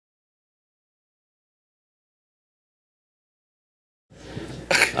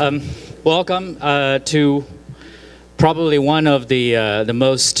Welcome to probably one of the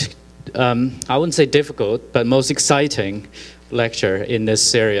most, I wouldn't say difficult, but most exciting lecture in this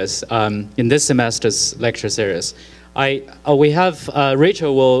series, in this semester's lecture series. We have,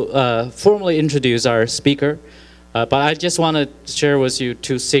 Rachel will formally introduce our speaker, but I just want to share with you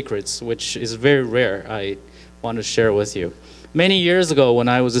two secrets, which is very rare. I want to share with you. Many years ago, when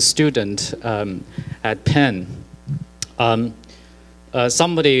I was a student at Penn,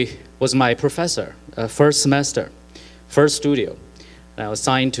 somebody was my professor, first semester, first studio. And I was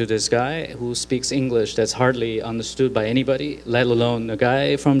assigned to this guy who speaks English that's hardly understood by anybody, let alone a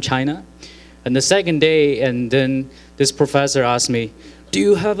guy from China. And the second day, and then this professor asked me, "Do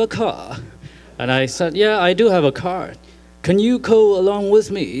you have a car?" And I said, "Yeah, I do have a car. Can you go along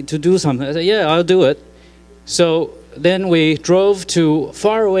with me to do something?" I said, "Yeah, I'll do it." So then we drove to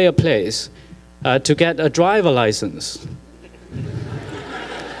far away a place to get a driver license.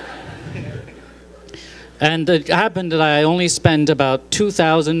 And it happened that I only spent about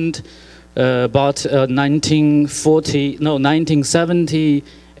 2,000, bought a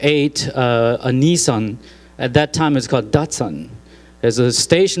 1978 a Nissan. At that time it's called Datsun. It's a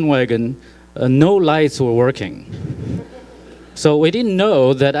station wagon, no lights were working. So we didn't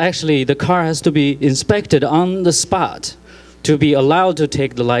know that actually the car has to be inspected on the spot to be allowed to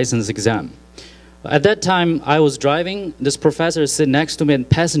take the license exam. At that time I was driving, this professor sit next to me on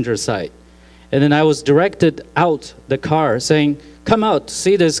passenger side. And then I was directed out the car saying, "Come out,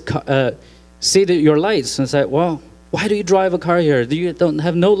 see this, your lights." And I said, "Well, why do you drive a car here? You don't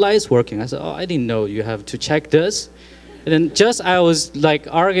have no lights working." I said, "Oh, I didn't know you have to check this." And then just I was like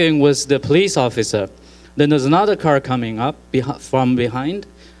arguing with the police officer. Then there's another car coming up from behind.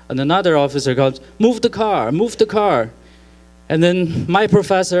 And another officer goes, "Move the car, move the car." And then my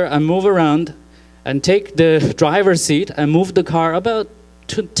professor, I move around and take the driver's seat and move the car about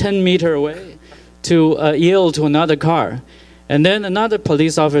 10 meters away to yield to another car. And then another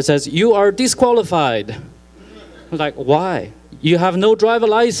police officer says, "You are disqualified." I'm like, "Why? You have no driver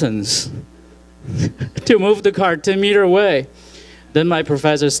license to move the car 10 meters away." Then my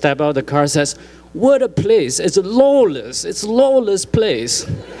professor steps out of the car and says, "What a place, it's lawless place."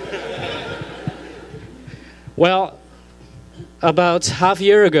 Well, about half a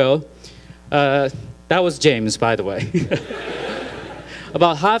year ago, that was James, by the way.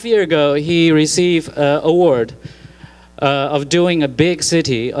 About half a year ago, he received an award of doing a big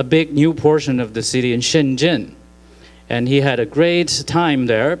city, a big new portion of the city in Shenzhen. And he had a great time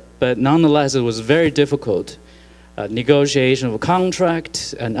there, but nonetheless, it was very difficult. Negotiation of a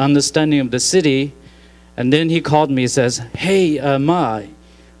contract and understanding of the city. And then he called me and says, "Hey, Ma,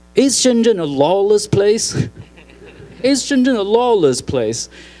 is Shenzhen a lawless place? Is Shenzhen a lawless place?"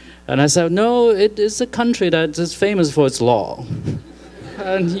 And I said, "No, it is a country that is famous for its law.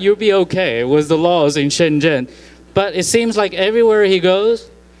 And you'll be okay with the laws in Shenzhen." But it seems like everywhere he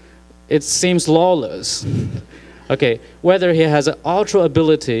goes, it seems lawless. Okay, whether he has an ultra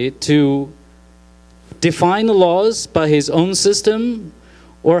ability to define the laws by his own system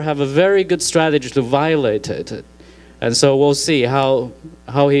or have a very good strategy to violate it. And so we'll see how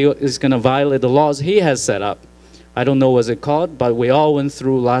he is going to violate the laws he has set up. I don't know what's it called, but we all went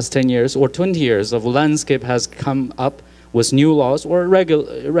through last 10 years or 20 years of landscape has come up with new laws or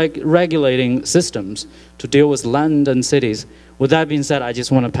regulating systems to deal with land and cities. With that being said, I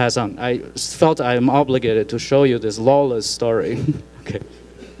just want to pass on. I felt I am obligated to show you this lawless story. Okay.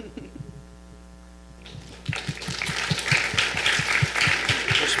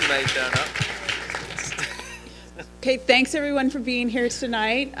 Just made that up. Okay, thanks everyone for being here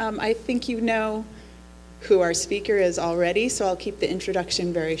tonight. I think you know who our speaker is already, so I'll keep the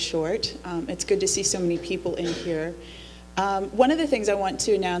introduction very short. It's good to see so many people in here. One of the things I want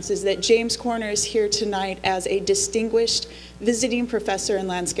to announce is that James Corner is here tonight as a distinguished visiting professor in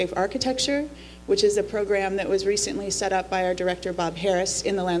landscape architecture, which is a program that was recently set up by our director, Bob Harris,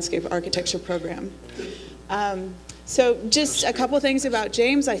 in the landscape architecture program. So just a couple things about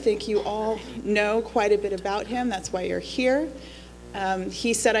James. I think you all know quite a bit about him. That's why you're here.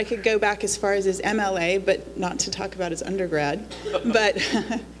 He said I could go back as far as his MLA, but not to talk about his undergrad. But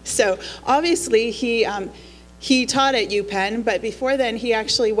so obviously he taught at UPenn, but before then he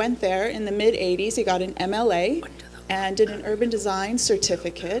actually went there in the mid-'80s. He got an MLA and did an urban design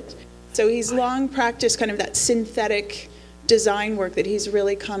certificate. So he's long practiced kind of that synthetic design work that he's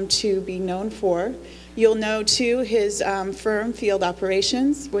really come to be known for. You'll know too his firm, Field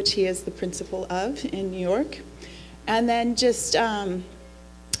Operations, which he is the principal of in New York. And then just a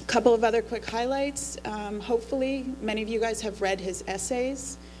couple of other quick highlights. Hopefully many of you guys have read his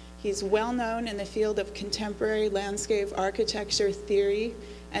essays. He's well known in the field of contemporary landscape architecture theory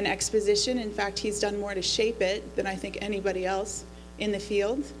and exposition. In fact, he's done more to shape it than I think anybody else in the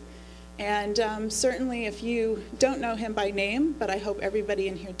field. And certainly if you don't know him by name, but I hope everybody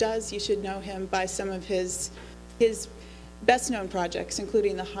in here does, you should know him by some of his best known projects,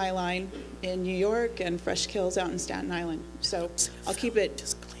 including the High Line in New York and Fresh Kills out in Staten Island. So I'll keep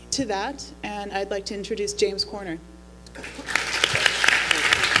it to that, and I'd like to introduce James Corner.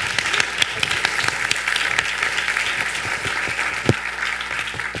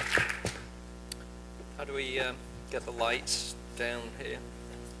 How do we get the lights down here?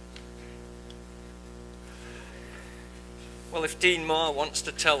 Well, if Dean Marr wants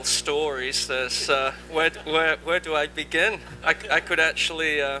to tell stories, there's where do I begin? I could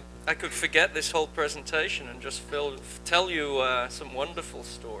actually I could forget this whole presentation and just tell you some wonderful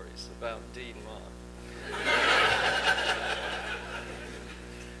stories about Dean Marr.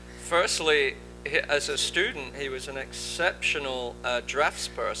 Firstly, as a student, he was an exceptional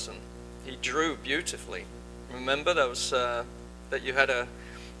draftsperson. He drew beautifully. Remember those that you had a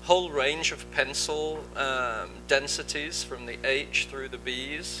whole range of pencil densities from the H through the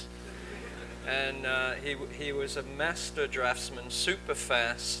B's, and he was a master draftsman, super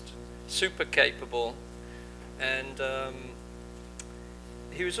fast, super capable, and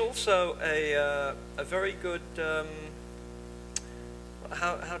he was also a very good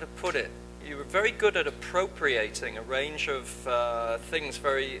how to put it. You were very good at appropriating a range of things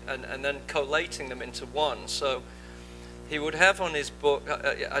and then collating them into one. So he would have on his book,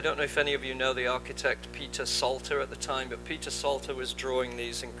 I don't know if any of you know the architect Peter Salter at the time, but Peter Salter was drawing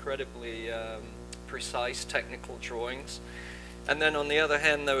these incredibly precise technical drawings. And then on the other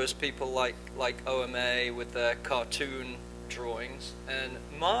hand, there was people like OMA with their cartoon drawings. And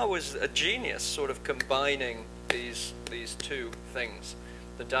Marr was a genius, sort of combining these two things,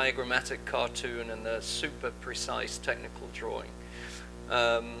 the diagrammatic cartoon and the super precise technical drawing.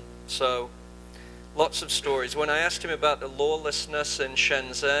 So lots of stories. When I asked him about the lawlessness in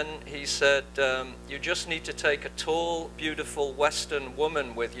Shenzhen, he said, you just need to take a tall, beautiful Western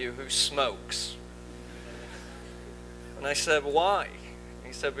woman with you who smokes. And I said, why?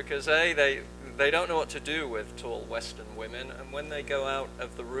 He said, because A, they don't know what to do with tall Western women, and when they go out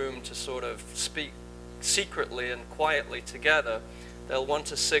of the room to sort of speak secretly and quietly together, they'll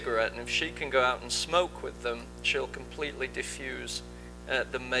want a cigarette, and if she can go out and smoke with them, she'll completely diffuse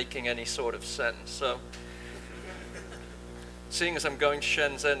them making any sort of sense. So, seeing as I'm going to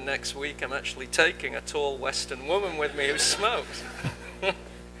Shenzhen next week, I'm actually taking a tall Western woman with me who smokes.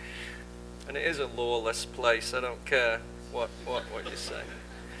 And it is a lawless place. I don't care what you say.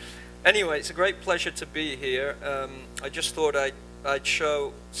 Anyway, it's a great pleasure to be here. I just thought I'd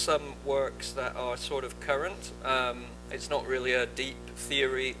show some works that are sort of current. It's not really a deep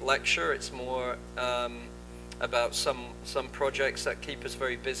theory lecture. It's more about some projects that keep us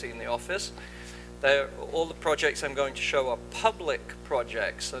very busy in the office. All the projects I'm going to show are public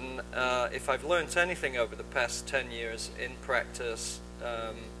projects, and if I've learned anything over the past 10 years in practice,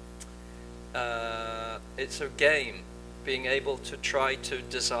 it's a game, being able to try to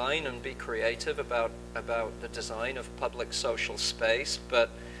design and be creative about the design of public social space, but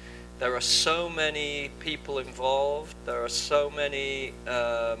there are so many people involved, there are so many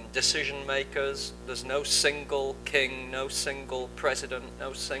decision makers, there's no single king, no single president,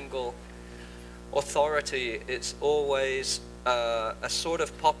 no single authority. It's always a sort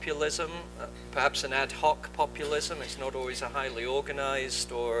of populism, perhaps an ad hoc populism. It's not always a highly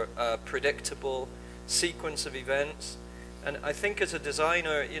organized or predictable sequence of events. And I think as a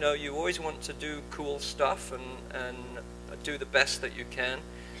designer, you know, you always want to do cool stuff and do the best that you can.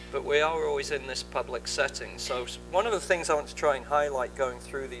 But we are always in this public setting. So one of the things I want to try and highlight going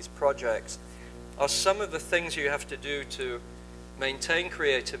through these projects are some of the things you have to do to maintain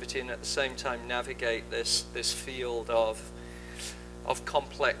creativity and at the same time navigate this field of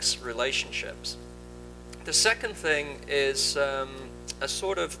complex relationships. The second thing is a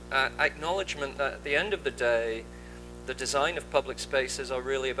sort of acknowledgement that at the end of the day, the design of public spaces are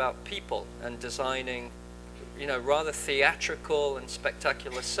really about people and designing, you know, rather theatrical and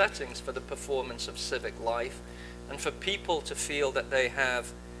spectacular settings for the performance of civic life, and for people to feel that they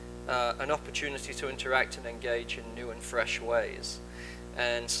have an opportunity to interact and engage in new and fresh ways.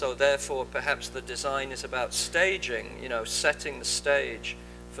 And so therefore perhaps the design is about staging, you know, setting the stage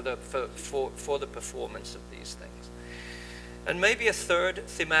for the performance of these things. And maybe a third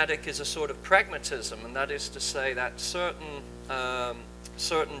thematic is a sort of pragmatism, and that is to say that certain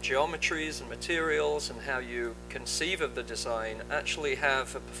geometries and materials and how you conceive of the design actually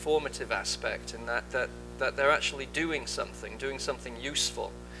have a performative aspect in that they're actually doing something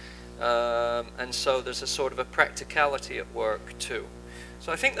useful. And so there's a sort of a practicality at work too.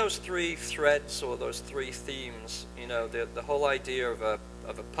 So I think those three threads, or those three themes, you know, the whole idea of a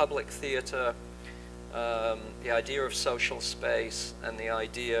public theater, the idea of social space, and the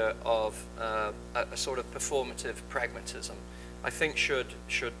idea of a sort of performative pragmatism, I think should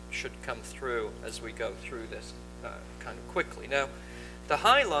come through as we go through this kind of quickly. Now, the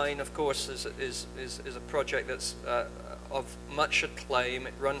High Line, of course, is a project that's of much acclaim.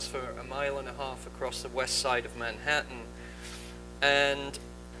 It runs for 1.5 miles across the west side of Manhattan. And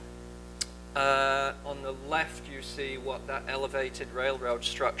on the left, you see what that elevated railroad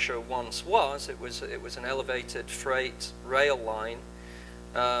structure once was. It was an elevated freight rail line.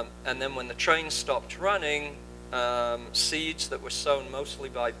 And then when the train stopped running, seeds that were sown mostly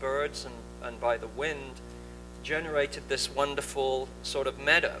by birds and by the wind generated this wonderful sort of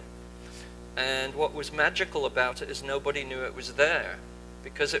meadow. And what was magical about it is nobody knew it was there.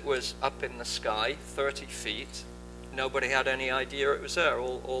 Because it was up in the sky, 30 feet, nobody had any idea it was there.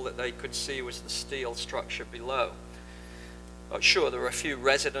 All that they could see was the steel structure below. Sure, there were a few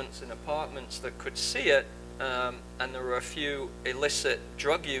residents in apartments that could see it, and there were a few illicit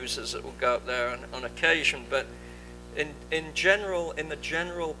drug users that would go up there on occasion, but in the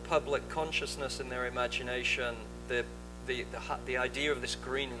general public consciousness, in their imagination, the idea of this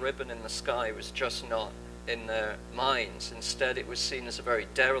green ribbon in the sky was just not in their minds. Instead, it was seen as a very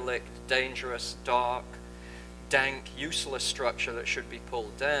derelict, dangerous, dark, dank, useless structure that should be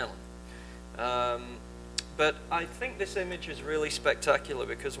pulled down. But I think this image is really spectacular,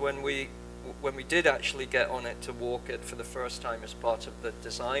 because when we did actually get on it to walk it for the first time as part of the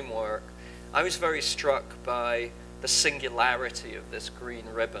design work, I was very struck by the singularity of this green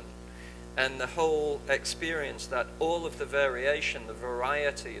ribbon and the whole experience, that all of the variation, the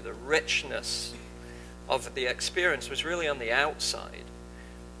variety, the richness of the experience was really on the outside.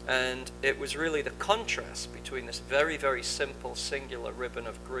 And it was really the contrast between this very, very simple singular ribbon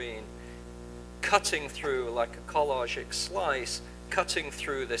of green cutting through like a collagic slice, cutting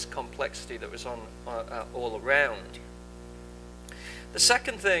through this complexity that was on all around. The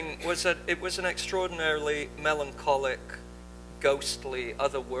second thing was that it was an extraordinarily melancholic, ghostly,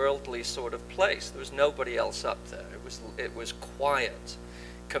 otherworldly sort of place. There was nobody else up there. It was quiet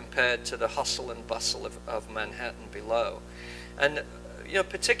compared to the hustle and bustle of Manhattan below. And you know,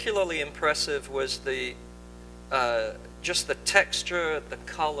 particularly impressive was just the texture, the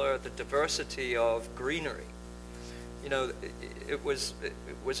color, the diversity of greenery. You know, it was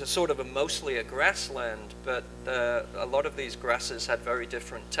a sort of mostly a grassland, but a lot of these grasses had very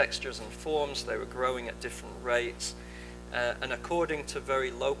different textures and forms. They were growing at different rates. And according to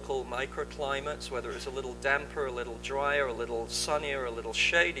very local microclimates, whether it was a little damper, a little drier, a little sunnier, a little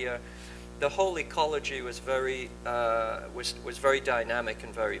shadier, the whole ecology was very dynamic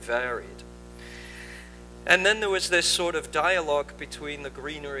and very varied. And then there was this sort of dialogue between the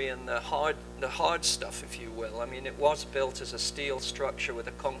greenery and the hard stuff, if you will. I mean, it was built as a steel structure with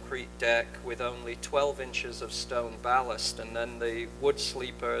a concrete deck with only 12 inches of stone ballast, and then the wood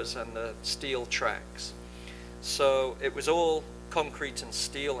sleepers and the steel tracks. So it was all concrete and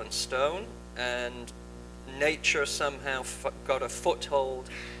steel and stone, and nature somehow got a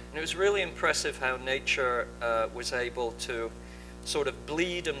foothold. And it was really impressive how nature was able to sort of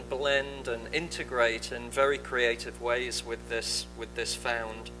bleed and blend and integrate in very creative ways with this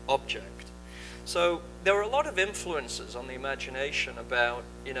found object. So there were a lot of influences on the imagination about,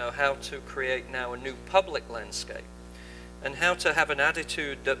 you know, how to create now a new public landscape, and how to have an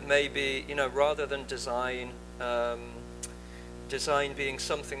attitude that maybe, you know, rather than design being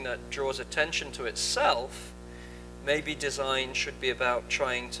something that draws attention to itself, maybe design should be about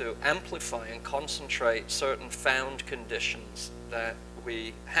trying to amplify and concentrate certain found conditions that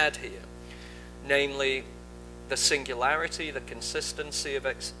we had here, namely the singularity, the consistency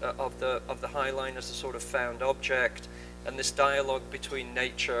of the High Line as a sort of found object, and this dialogue between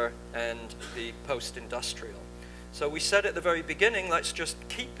nature and the post-industrial. So we said at the very beginning, let's just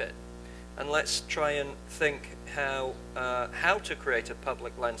keep it, and let's try and think how to create a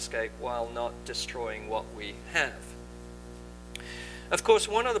public landscape while not destroying what we have. Of course,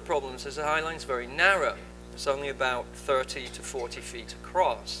 one of the problems is the High Line is very narrow. It's only about 30 to 40 feet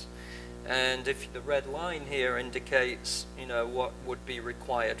across. And if the red line here indicates, you know, what would be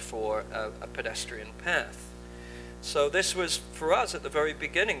required for a pedestrian path. So this was, for us at the very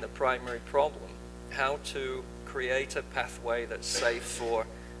beginning, the primary problem: how to create a pathway that's safe for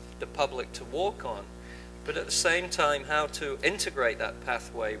the public to walk on, but at the same time how to integrate that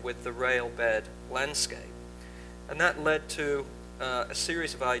pathway with the rail bed landscape. And that led to a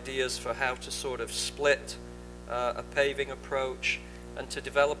series of ideas for how to sort of split a paving approach and to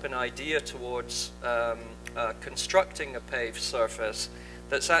develop an idea towards constructing a paved surface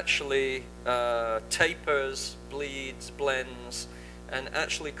that's actually tapers, bleeds, blends, and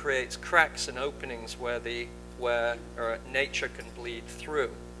actually creates cracks and openings where nature can bleed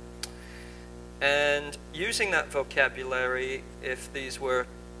through. And using that vocabulary, if these were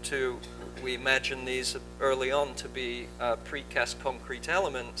to, we imagine these early on to be precast concrete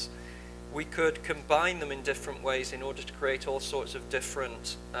elements, we could combine them in different ways in order to create all sorts of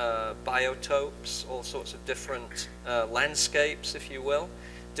different biotopes, all sorts of different landscapes, if you will,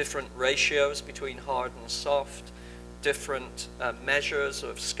 different ratios between hard and soft, different measures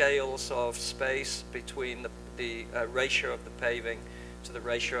of scales of space between the ratio of the paving to the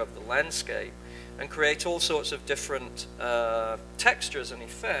ratio of the landscape, and create all sorts of different textures and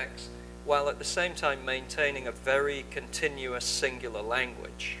effects, while at the same time maintaining a very continuous singular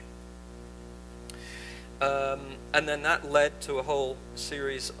language. And then that led to a whole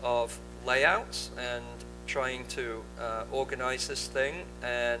series of layouts and trying to organize this thing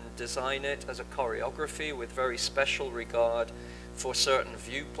and design it as a choreography with very special regard for certain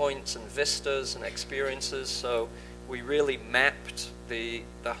viewpoints and vistas and experiences. So we really mapped the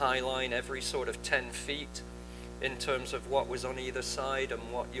High Line every sort of 10 feet in terms of what was on either side and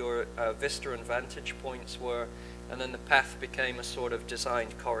what your vista and vantage points were, and then the path became a sort of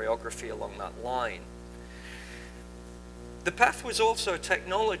designed choreography along that line. The path was also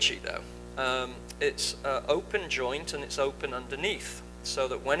technology, though. It's open joint and it's open underneath, so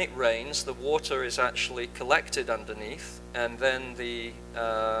that when it rains, the water is actually collected underneath, and then the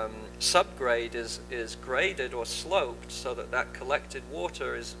subgrade is graded or sloped so that that collected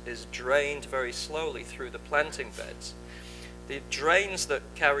water is drained very slowly through the planting beds. The drains that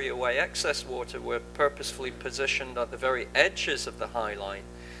carry away excess water were purposefully positioned at the very edges of the High Line.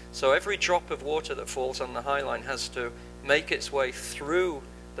 So every drop of water that falls on the High Line has to make its way through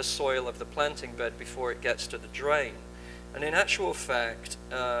the soil of the planting bed before it gets to the drain. And in actual fact,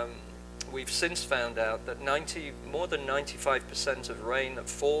 we've since found out that more than 95% of rain that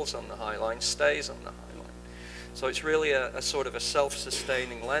falls on the High Line stays on the High Line. So it's really a sort of a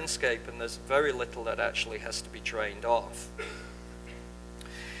self-sustaining landscape, and there's very little that actually has to be drained off.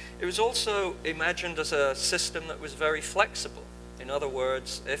 It was also imagined as a system that was very flexible. In other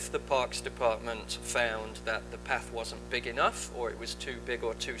words, if the Parks Department found that the path wasn't big enough, or it was too big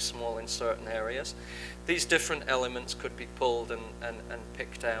or too small in certain areas, these different elements could be pulled and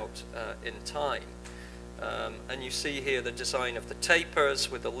picked out in time. And you see here the design of the tapers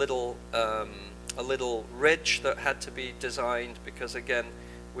with a little ridge that had to be designed, because again,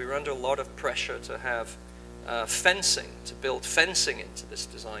 we were under a lot of pressure to have fencing, to build fencing into this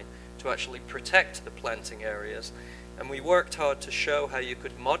design to actually protect the planting areas. And we worked hard to show how you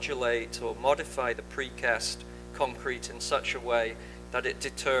could modulate or modify the precast concrete in such a way that it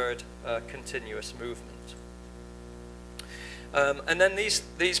deterred continuous movement. And then these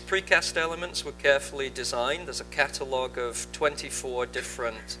precast elements were carefully designed. There's a catalog of 24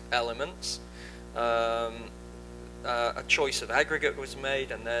 different elements. A choice of aggregate was made,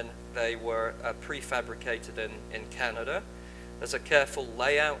 and then they were prefabricated in Canada. There's a careful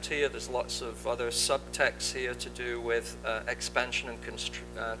layout here. There's lots of other subtext here to do with expansion and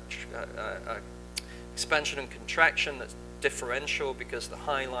contraction that's differential, because the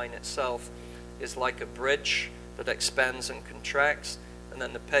High Line itself is like a bridge that expands and contracts, and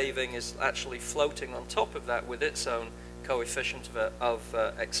then the paving is actually floating on top of that with its own coefficient of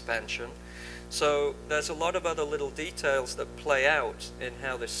expansion. So there's a lot of other little details that play out in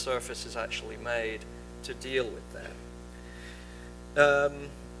how this surface is actually made to deal with that.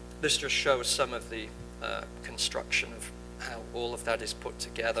 This just shows some of the construction of how all of that is put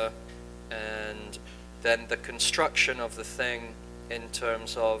together, and then the construction of the thing in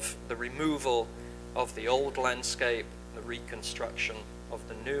terms of the removal of the old landscape, the reconstruction of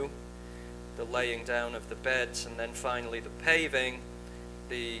the new, the laying down of the beds, and then finally the paving,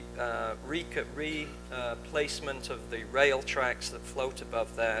 the replacement of the rail tracks that float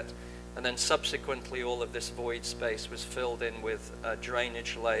above that. And then subsequently all of this void space was filled in with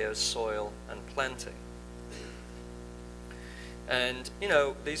drainage layers, soil, and planting. And, you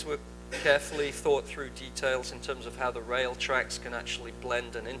know, these were carefully thought through details in terms of how the rail tracks can actually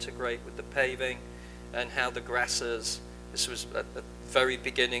blend and integrate with the paving, and how the grasses, this was at the very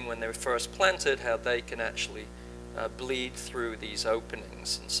beginning when they were first planted, how they can actually bleed through these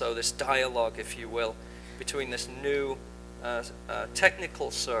openings. And so this dialogue, if you will, between this new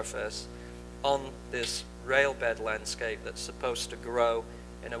technical surface on this railbed landscape that's supposed to grow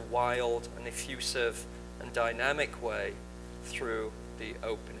in a wild and effusive and dynamic way through the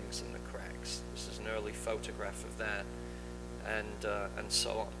openings and the cracks. This is an early photograph of that. and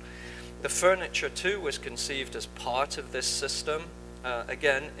so on. The furniture too was conceived as part of this system,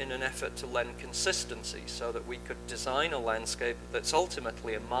 again in an effort to lend consistency so that we could design a landscape that's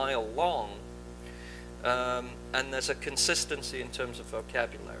ultimately a mile long, and there's a consistency in terms of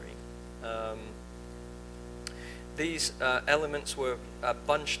vocabulary. These elements were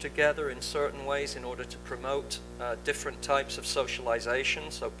bunched together in certain ways in order to promote different types of socialization,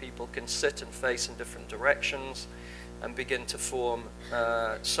 so people can sit and face in different directions and begin to form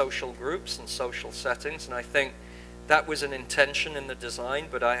social groups and social settings. And I think that was an intention in the design,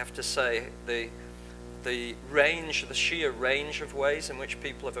 but I have to say the range, the sheer range of ways in which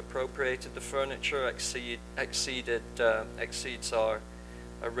people have appropriated the furniture exceeds our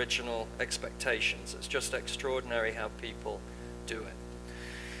original expectations. It's just extraordinary how people do it.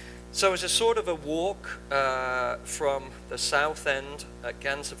 So as a sort of a walk from the south end at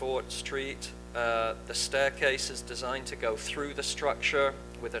Gansevoort Street, the staircase is designed to go through the structure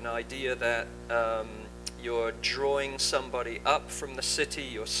with an idea that you're drawing somebody up from the city,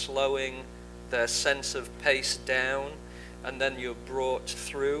 you're slowing their sense of pace down, and then you're brought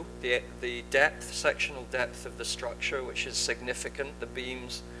through the depth, sectional depth of the structure, which is significant. The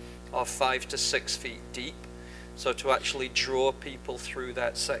beams are 5 to 6 feet deep. So to actually draw people through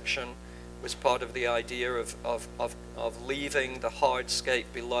that section was part of the idea of leaving the hardscape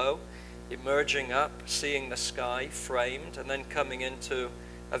below, emerging up, seeing the sky framed, and then coming into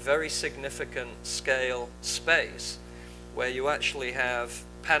a very significant scale space where you actually have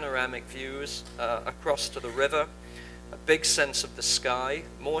panoramic views across to the river, a big sense of the sky,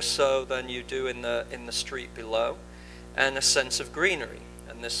 more so than you do in the street below, and a sense of greenery,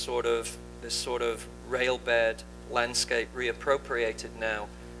 and this sort of rail bed landscape reappropriated now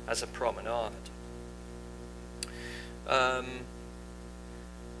as a promenade.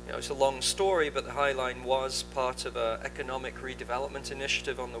 It's a long story, but the High Line was part of an economic redevelopment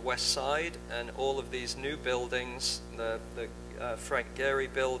initiative on the west side, and all of these new buildings, the Frank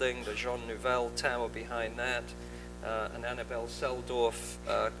Gehry building, the Jean Nouvel Tower behind that, an Annabelle Seldorf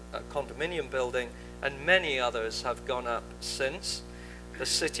condominium building, and many others have gone up since. The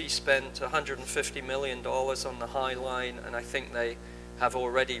city spent $150 million on the High Line, and I think they have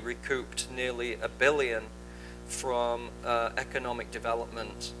already recouped nearly $1 billion from economic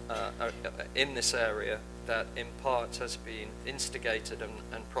development in this area that in part has been instigated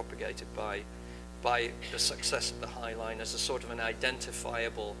and propagated by the success of the High Line as a sort of an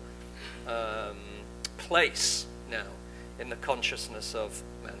identifiable place now in the consciousness of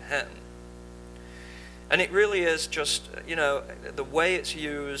Manhattan. And it really is just, the way it's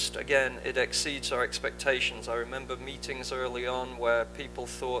used, again, it exceeds our expectations. I remember meetings early on where people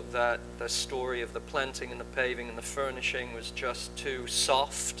thought that the story of the planting and the paving and the furnishing was just too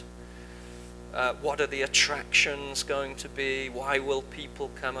soft. What are the attractions going to be? Why will people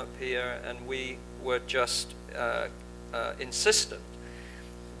come up here? And we were just insistent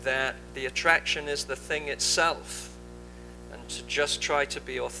that the attraction is the thing itself, and to just try to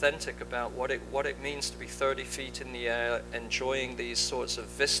be authentic about what it means to be 30 feet in the air, enjoying these sorts of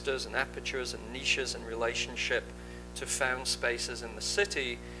vistas and apertures and niches in relationship to found spaces in the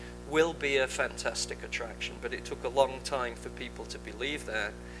city will be a fantastic attraction. But it took a long time for people to believe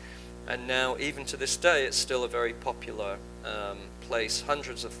that. And now, even to this day, it's still a very popular place,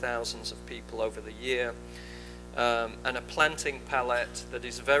 hundreds of thousands of people over the year, and a planting palette that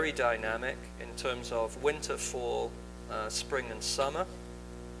is very dynamic in terms of winter, fall, spring and summer,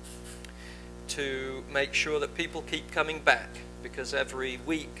 to make sure that people keep coming back, because every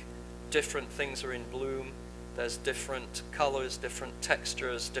week different things are in bloom, there's different colors, different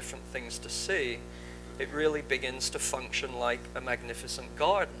textures, different things to see. It really begins to function like a magnificent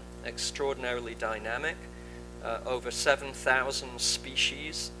garden, extraordinarily dynamic, over 7,000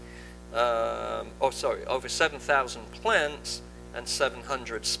 species, over 7,000 plants and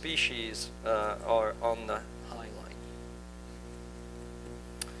 700 species are on the High Line.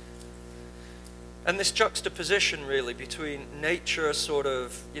 And this juxtaposition really between nature sort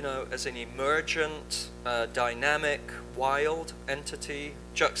of, as an emergent, dynamic, wild entity,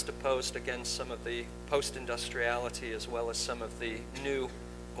 juxtaposed against some of the post-industriality as well as some of the new,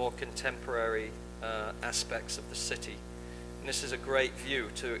 more contemporary aspects of the city. And this is a great view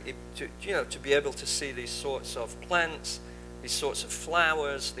to be able to see these sorts of plants, these sorts of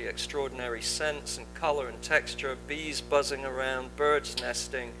flowers, the extraordinary scents and color and texture, bees buzzing around, birds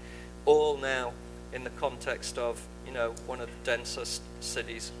nesting, all now in the context of, one of the densest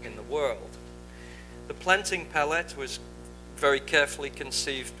cities in the world. The planting palette was very carefully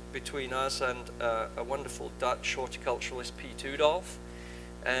conceived between us and a wonderful Dutch horticulturalist, Piet Oudolf.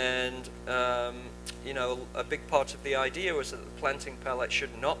 And you know, a big part of the idea was that the planting pellet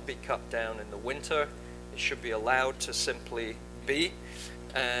should not be cut down in the winter. It should be allowed to simply be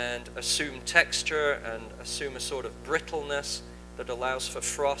and assume texture and assume a sort of brittleness that allows for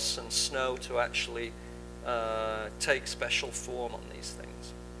frost and snow to actually take special form on these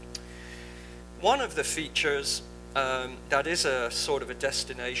things. One of the features that is a sort of a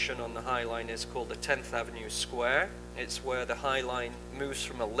destination on the High Line is called the 10th Avenue Square. It's where the High Line moves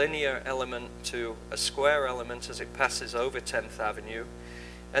from a linear element to a square element as it passes over 10th Avenue.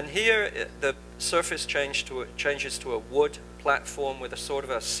 And here the surface changes to a wood platform with a sort of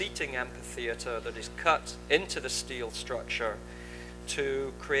a seating amphitheater that is cut into the steel structure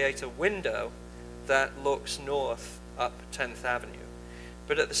to create a window that looks north up 10th Avenue.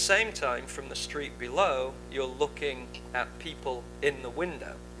 But at the same time, from the street below, you're looking at people in the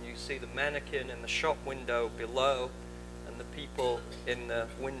window. You see the mannequin in the shop window below and the people in the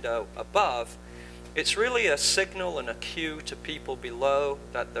window above. It's really a signal and a cue to people below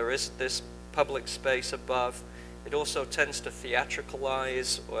that there is this public space above. It also tends to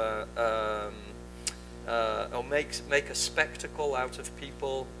theatricalize or make a spectacle out of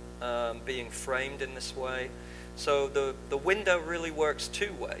people being framed in this way. So the window really works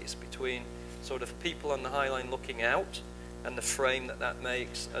two ways, between sort of people on the High Line looking out and the frame that that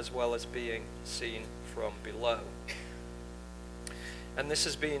makes, as well as being seen from below. And this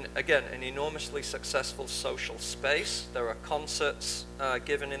has been, again, an enormously successful social space. There are concerts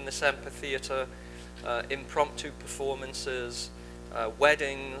given in this amphitheater, impromptu performances,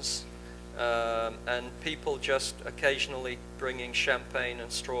 weddings, and people just occasionally bringing champagne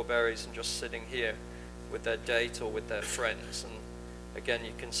and strawberries and just sitting here with their date or with their friends. And again,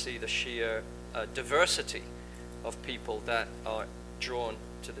 you can see the sheer diversity of people that are drawn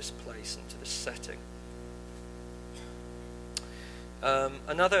to this place and to this setting.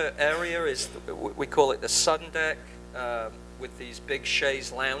 Another area is, we call it the sun deck, with these big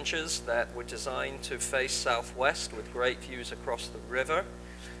chaise lounges that were designed to face southwest with great views across the river.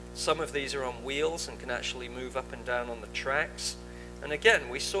 Some of these are on wheels and can actually move up and down on the tracks. And again,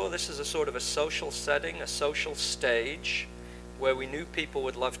 we saw this as a sort of a social setting, a social stage, where we knew people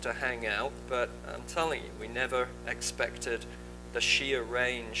would love to hang out, but I'm telling you, we never expected the sheer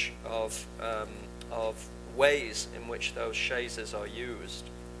range of ways in which those chaises are used.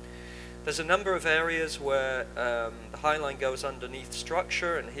 There's a number of areas where the High Line goes underneath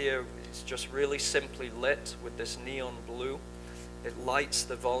structure, and here it's just really simply lit with this neon blue. It lights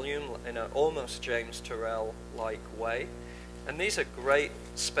the volume in an almost James Turrell-like way. And these are great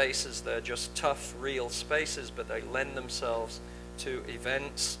spaces. They're just tough, real spaces, but they lend themselves to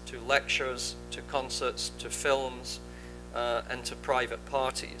events, to lectures, to concerts, to films, and to private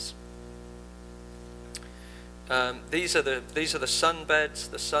parties. These are the sun beds,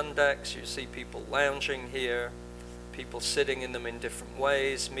 the sun decks. You see people lounging here, people sitting in them in different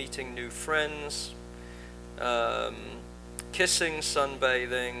ways, meeting new friends, kissing,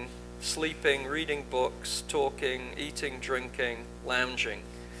 sunbathing, sleeping, reading books, talking, eating, drinking, lounging.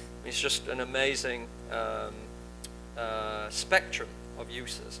 It's just an amazing spectrum of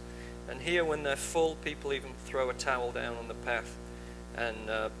uses. And here, when they're full, people even throw a towel down on the path and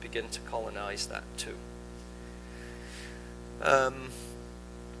begin to colonize that too.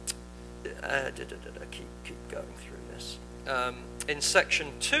 Keep going through this. In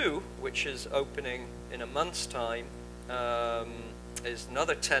section 2, which is opening in a month's time, is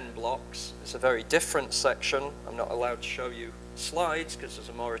another 10 blocks. It's a very different section. I'm not allowed to show you slides because there's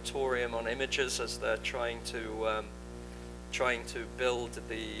a moratorium on images as they're trying to build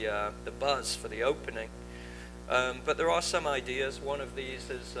the buzz for the opening. But there are some ideas. One of these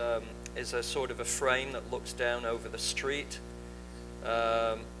is a sort of a frame that looks down over the street,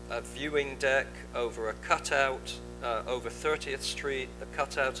 a viewing deck over a cutout over 30th Street. The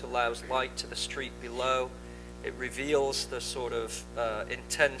cutout allows light to the street below. It reveals the sort of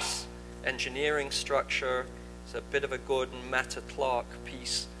intense engineering structure. It's a bit of a Gordon Matta Clark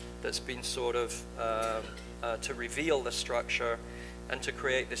piece that's been sort of to reveal the structure and to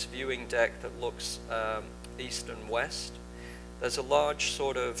create this viewing deck that looks east and west. There's a large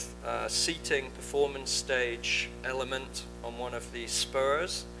sort of seating performance stage element on one of the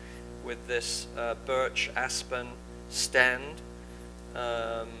spurs with this birch aspen stand.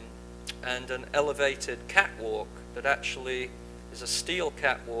 And an elevated catwalk that actually is a steel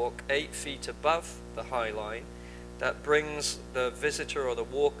catwalk 8 feet above the High Line that brings the visitor or the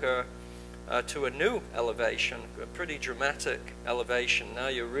walker to a new elevation, a pretty dramatic elevation. Now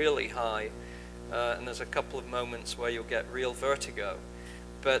you're really high, and there's a couple of moments where you'll get real vertigo.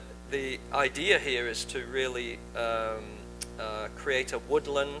 But the idea here is to really create a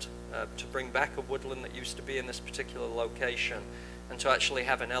woodland to bring back a woodland that used to be in this particular location, and to actually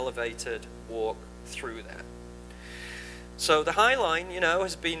have an elevated walk through that. So the High Line, you know,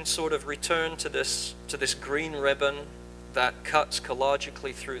 has been sort of returned to this green ribbon that cuts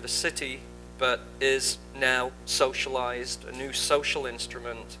ecologically through the city, but is now socialized, a new social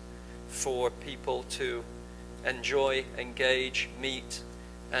instrument for people to enjoy, engage, meet,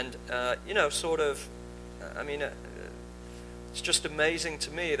 and you know, sort of, I mean, it's just amazing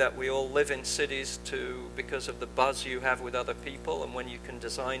to me that we all live in cities because of the buzz you have with other people, and when you can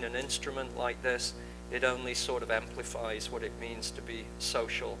design an instrument like this, it only sort of amplifies what it means to be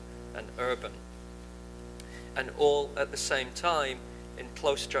social and urban. And all at the same time in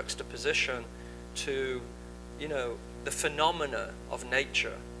close juxtaposition to, you know, the phenomena of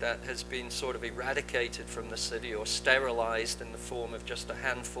nature that has been sort of eradicated from the city or sterilized in the form of just a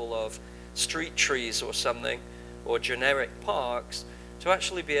handful of street trees or something, or generic parks, to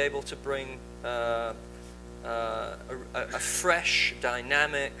actually be able to bring a fresh,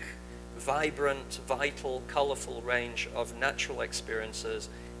 dynamic, vibrant, vital, colorful range of natural experiences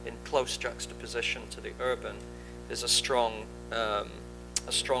in close juxtaposition to the urban is a strong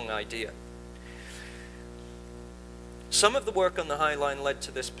idea. Some of the work on the High Line led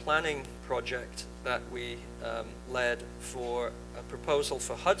to this planning project that we led for a proposal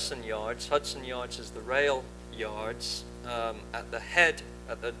for Hudson Yards. Hudson Yards is the rail yards at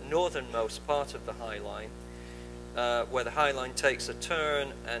the northernmost part of the High Line, where the High Line takes a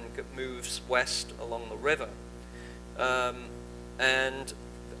turn and moves west along the river. And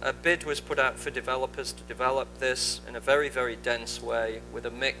a bid was put out for developers to develop this in a very, very dense way with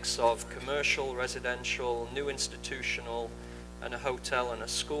a mix of commercial, residential, new institutional, and a hotel and a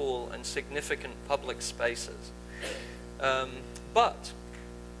school, and significant public spaces. But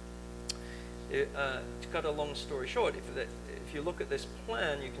to cut a long story short, if you look at this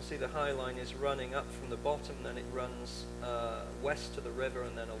plan, you can see the High Line is running up from the bottom, then it runs west to the river,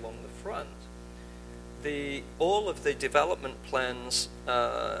 and then along the front. All of the development plans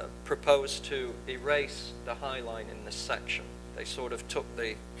propose to erase the High Line in this section. They sort of took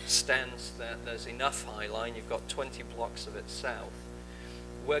the stance that there's enough High Line, you've got 20 blocks of it south.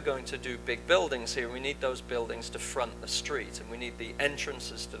 We're going to do big buildings here. We need those buildings to front the street, and we need the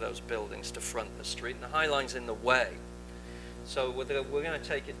entrances to those buildings to front the street, and the High Line's in the way. So we're going to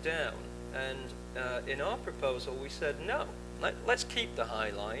take it down. And in our proposal, we said, no, let's keep the High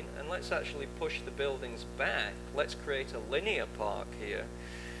Line, and let's actually push the buildings back. Let's create a linear park here,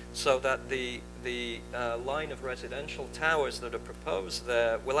 so that the line of residential towers that are proposed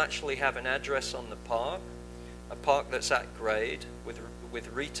there will actually have an address on the park, a park that's at grade, with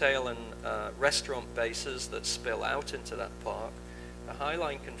retail and restaurant bases that spill out into that park. The High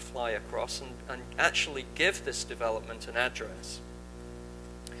Line can fly across and actually give this development an address.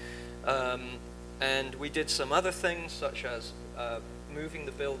 And we did some other things, such as moving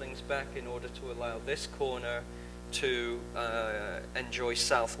the buildings back in order to allow this corner to enjoy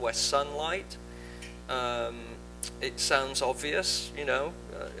southwest sunlight. It sounds obvious, you know,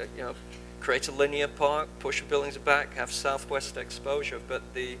 create a linear park, push the buildings back, have southwest exposure, but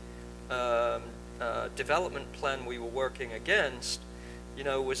the development plan we were working against, you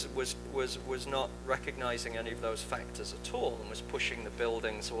know, was not recognizing any of those factors at all, and was pushing the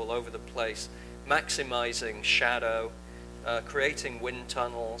buildings all over the place, maximizing shadow, creating wind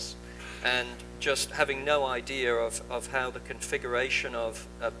tunnels, and just having no idea of how the configuration of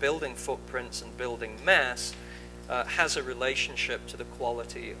building footprints and building mass has a relationship to the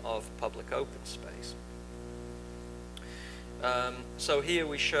quality of public open space. So here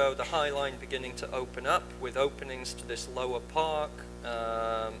we show the High Line beginning to open up with openings to this lower park,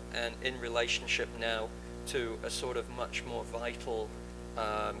 and in relationship now to a sort of much more vital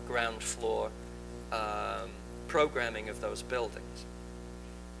ground floor programming of those buildings.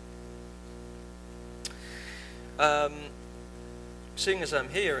 Seeing as I'm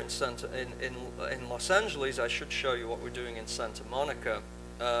here in Los Angeles, I should show you what we're doing in Santa Monica.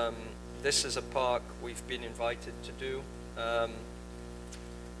 This is a park we've been invited to do.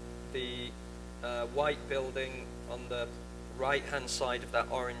 The white building on the right-hand side of that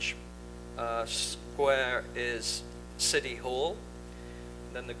orange square is City Hall.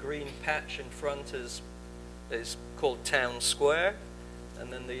 Then the green patch in front is called Town Square.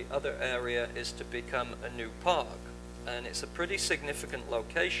 And then the other area is to become a new park. And it's a pretty significant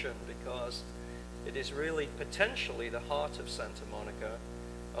location because it is really potentially the heart of Santa Monica,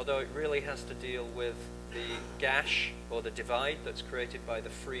 although it really has to deal with the gash or the divide that's created by the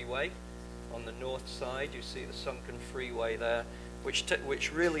freeway. On the north side, you see the sunken freeway there,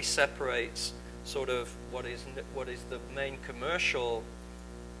 which really separates sort of what is the main commercial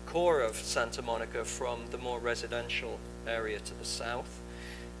core of Santa Monica from the more residential area to the south.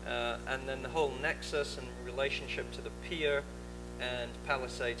 And then the whole nexus and relationship to the pier and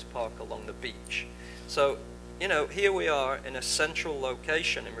Palisades Park along the beach. So, you know, here we are in a central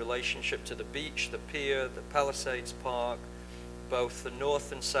location in relationship to the beach, the pier, the Palisades Park, both the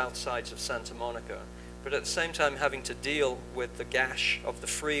north and south sides of Santa Monica, but at the same time having to deal with the gash of the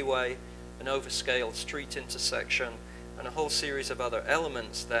freeway, an overscaled street intersection, and a whole series of other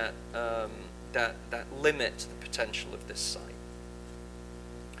elements that, that limit the potential of this site.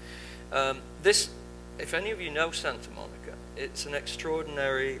 If any of you know Santa Monica, it's an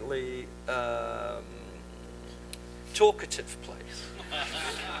extraordinarily talkative place.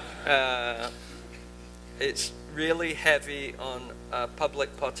 It's really heavy on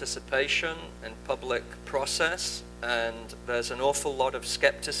public participation and public process, and there's an awful lot of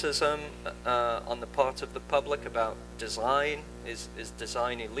skepticism on the part of the public about design. Is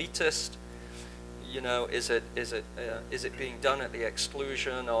design elitist? You know, is it being done at the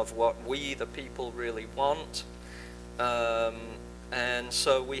exclusion of what we, the people, really want? And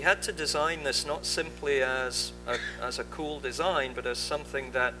so we had to design this not simply as a cool design, but as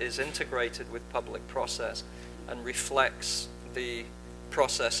something that is integrated with public process and reflects the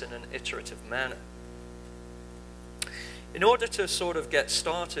process in an iterative manner. In order to sort of get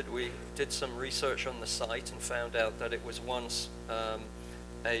started, we did some research on the site and found out that it was once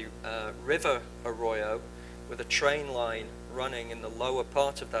a river arroyo with a train line running in the lower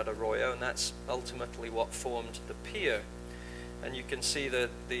part of that arroyo, and that's ultimately what formed the pier. And you can see the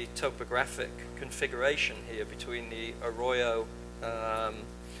topographic configuration here between the arroyo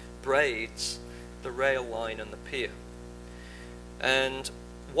braids, the rail line, and the pier. And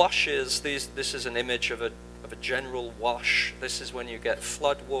washes, this is an image of a general wash. This is when you get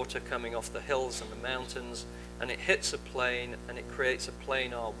flood water coming off the hills and the mountains, and it hits a plain and it creates a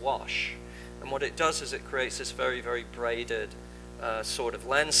planar wash. And what it does is it creates this very, very braided sort of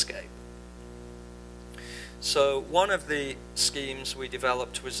landscape. So one of the schemes we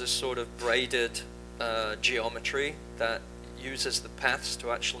developed was this sort of braided geometry that uses the paths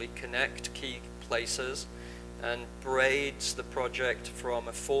to actually connect key places and braids the project from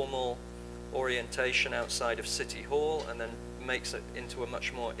a formal orientation outside of City Hall and then makes it into a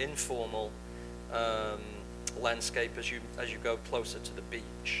much more informal landscape as you go closer to the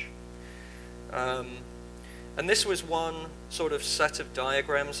beach. And this was one sort of set of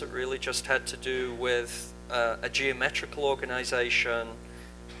diagrams that really just had to do with a geometrical organization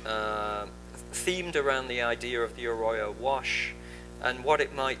themed around the idea of the arroyo wash and what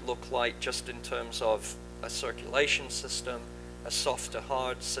it might look like just in terms of a circulation system, a soft to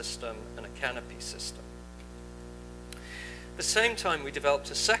hard system, and a canopy system. At the same time, we developed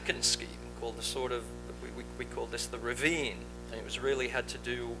a second scheme called the sort of, we call this the ravine, and it was really had to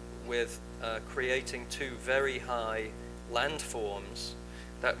do with creating two very high landforms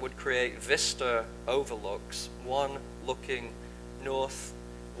that would create vista overlooks, one looking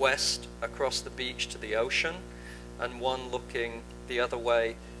northwest across the beach to the ocean, and one looking the other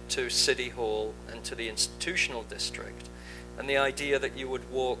way to City Hall and to the institutional district. And the idea that you would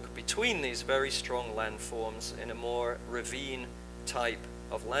walk between these very strong landforms in a more ravine type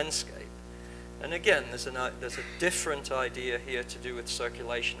of landscape. And again, there's a different idea here to do with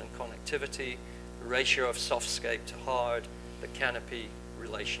circulation and connectivity, the ratio of softscape to hard, the canopy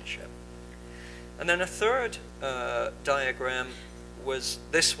relationship. And then a third diagram was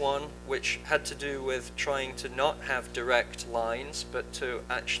this one, which had to do with trying to not have direct lines, but to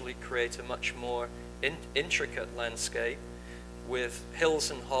actually create a much more intricate landscape with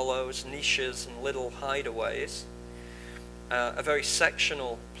hills and hollows, niches, and little hideaways. A very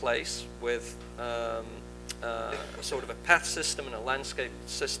sectional place with sort of a path system and a landscape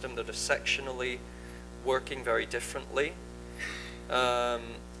system that are sectionally working very differently,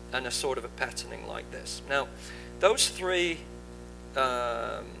 and a sort of a patterning like this. Now, those three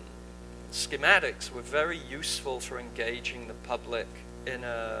schematics were very useful for engaging the public in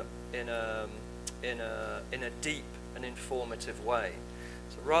a deep and informative way.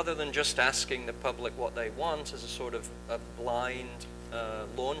 So rather than just asking the public what they want as a sort of a blind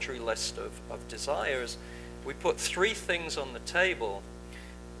laundry list of desires, we put three things on the table,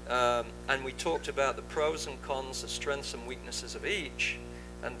 and we talked about the pros and cons, the strengths and weaknesses of each,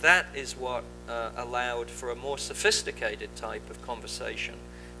 and that is what allowed for a more sophisticated type of conversation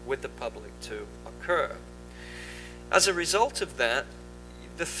with the public to occur. As a result of that,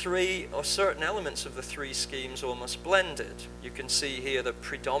 the three, or certain elements of the three schemes, almost blended. You can see here that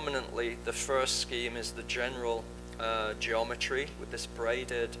predominantly the first scheme is the general geometry with this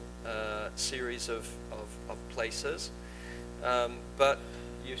braided series of places. But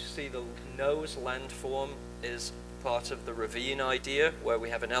you see the nose landform is part of the ravine idea, where we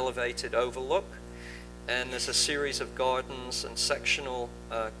have an elevated overlook, and there's a series of gardens and sectional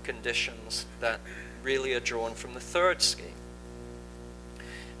conditions that really are drawn from the third scheme.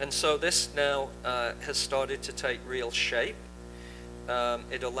 And so this now has started to take real shape.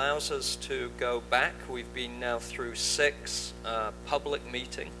 It allows us to go back. We've been now through 6 public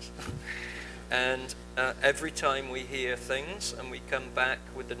meetings. And every time we hear things and we come back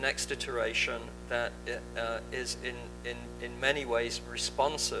with the next iteration that is in many ways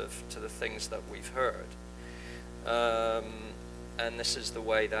responsive to the things that we've heard. And this is the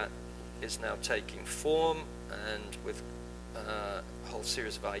way that is now taking form, and with a whole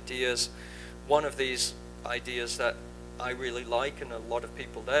series of ideas. One of these ideas that I really like, and a lot of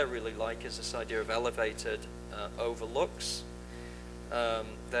people there really like, is this idea of elevated overlooks.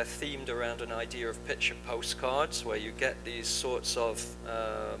 They're themed around an idea of picture postcards, where you get these sorts of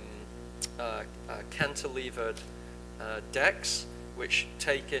cantilevered decks, which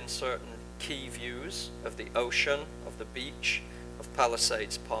take in certain key views of the ocean, of the beach, of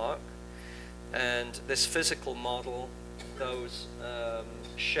Palisades Park. And this physical model, those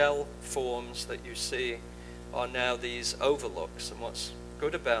shell forms that you see, are now these overlooks. And what's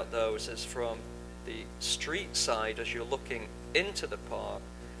good about those is, from the street side, as you're looking into the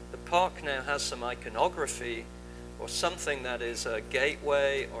park now has some iconography or something that is a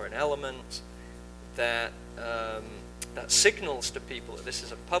gateway or an element that that signals to people that this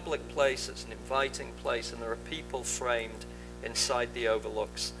is a public place, it's an inviting place, and there are people framed inside the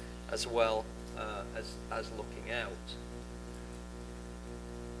overlooks as well as looking out.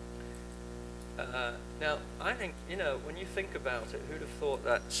 Now, I think, you know, when you think about it, who'd have thought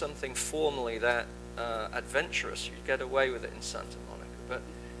that something formally that adventurous, you'd get away with it in Santa Monica? But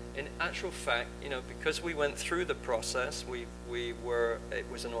in actual fact, you know, because we went through the process, it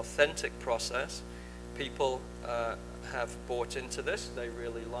was an authentic process. People have bought into this, they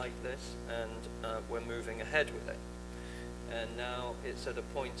really like this, and we're moving ahead with it. And now it's at a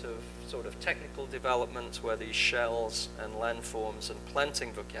point of sort of technical development where these shells and landforms and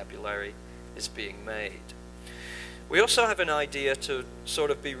planting vocabulary is being made. We also have an idea to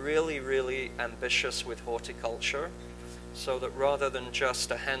sort of be really, really ambitious with horticulture, so that rather than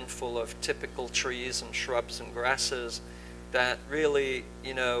just a handful of typical trees and shrubs and grasses, that really,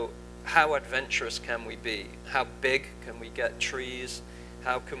 you know, how adventurous can we be? How big can we get trees?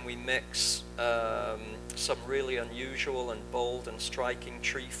 How can we mix some really unusual and bold and striking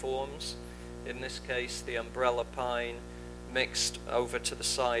tree forms? In this case, the umbrella pine mixed over to the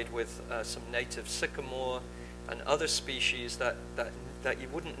side with some native sycamore and other species that you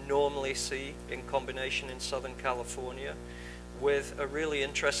wouldn't normally see in combination in Southern California, with a really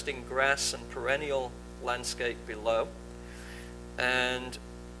interesting grass and perennial landscape below. And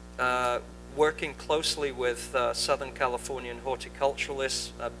working closely with Southern Californian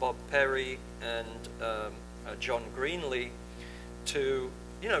horticulturalists Bob Perry and John Greenlee to,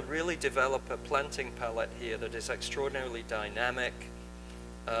 you know, really develop a planting palette here that is extraordinarily dynamic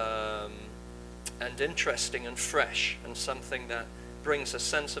and interesting and fresh, and something that brings a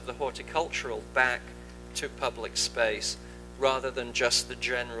sense of the horticultural back to public space, rather than just the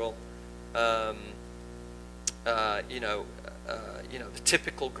general, the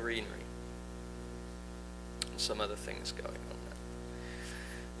typical greenery. And some other things going on there.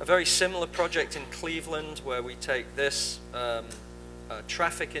 A very similar project in Cleveland, where we take this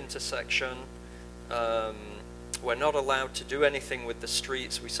traffic intersection. We're not allowed to do anything with the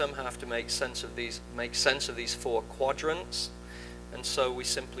streets. We somehow have to make sense of these 4 quadrants. And so we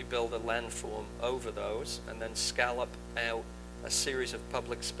simply build a landform over those and then scallop out a series of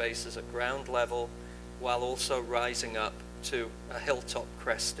public spaces at ground level, while also rising up to a hilltop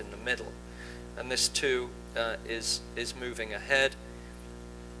crest in the middle. And this too is moving ahead,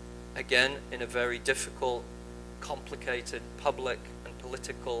 again in a very difficult, complicated public and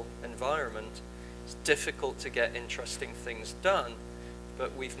political environment. It's difficult to get interesting things done,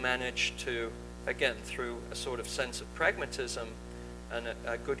 but we've managed to, again, through a sort of sense of pragmatism and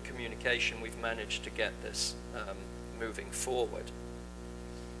a good communication, we've managed to get this moving forward.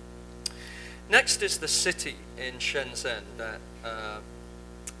 Next is the city in Shenzhen that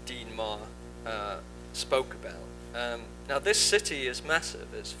Dean Ma spoke about. Now this city is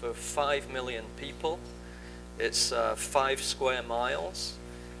massive. It's for 5 million people. It's 5 square miles.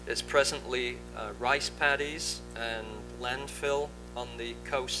 It's presently rice paddies and landfill on the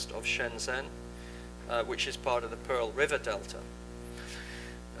coast of Shenzhen, which is part of the Pearl River Delta.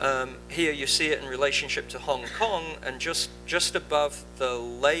 Here you see it in relationship to Hong Kong, and just above the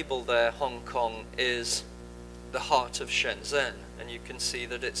label there, Hong Kong, is the heart of Shenzhen. and you can see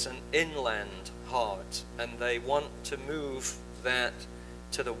that it's an inland heart, and they want to move that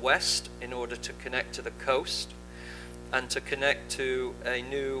to the west in order to connect to the coast and to connect to a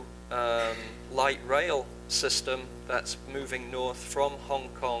new light rail system that's moving north from Hong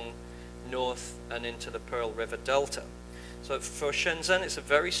Kong north and into the Pearl River Delta. So for Shenzhen, it's a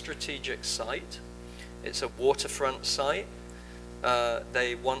very strategic site. It's a waterfront site.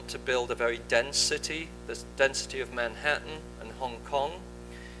 They want to build a very dense city, the density of Manhattan and Hong Kong,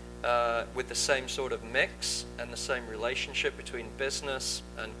 with the same sort of mix and the same relationship between business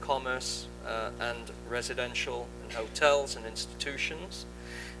and commerce and residential and hotels and institutions,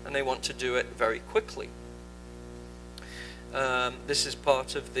 and they want to do it very quickly. This is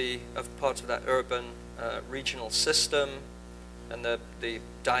part of that urban regional system, and the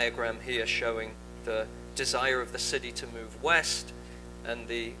diagram here showing the desire of the city to move west and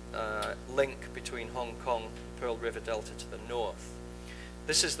the link between Hong Kong and Pearl River Delta to the north.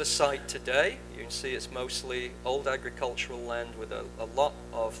 This is the site today. You can see it's mostly old agricultural land with a lot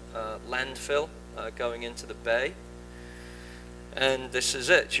of landfill going into the bay. And this is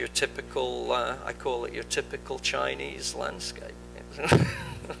it, your typical, I call it your typical Chinese landscape.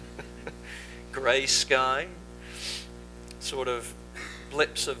 Gray sky, sort of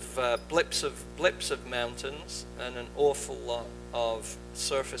blips of mountains, and an awful lot of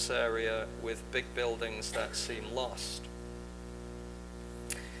surface area with big buildings that seem lost.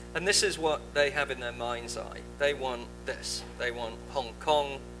 And this is what they have in their mind's eye. They want this. They want Hong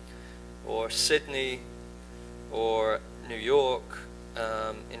Kong or Sydney or New York.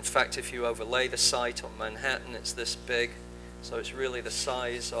 In fact, if you overlay the site on Manhattan, it's this big. So it's really the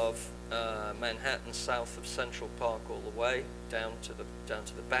size of Manhattan south of Central Park all the way down to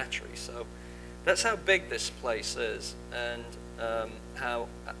the Battery. So that's how big this place is, and how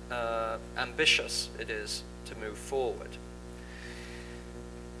ambitious it is to move forward.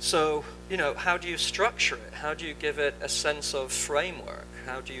 So, you know, how do you structure it? How do you give it a sense of framework?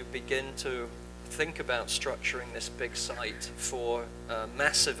 How do you begin to think about structuring this big site for a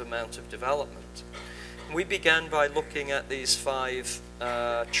massive amount of development? We began by looking at these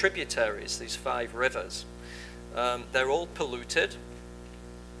 5 tributaries, these 5 rivers. They're all polluted.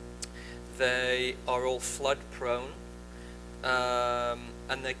 They are all flood prone.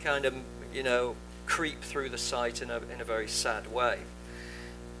 And they kind of, you know, creep through the site in a very sad way.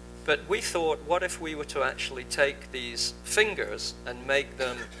 But we thought, what if we were to actually take these fingers and make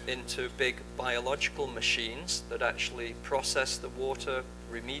them into big biological machines that actually process the water,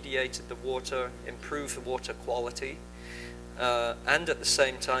 remediated the water, improve the water quality, and at the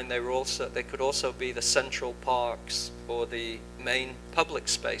same time they could also be the central parks or the main public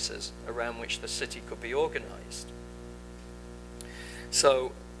spaces around which the city could be organized.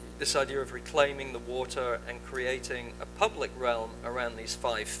 So this idea of reclaiming the water and creating a public realm around these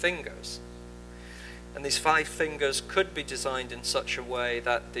 5 fingers. And these 5 fingers could be designed in such a way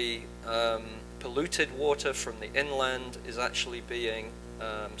that the polluted water from the inland is actually being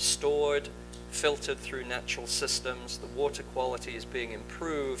stored, filtered through natural systems. The water quality is being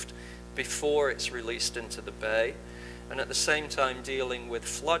improved before it's released into the bay, and at the same time dealing with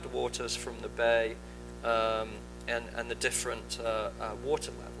flood waters from the bay and the different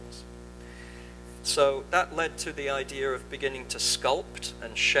water levels. So that led to the idea of beginning to sculpt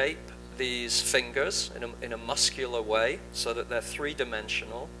and shape these fingers in a muscular way so that they're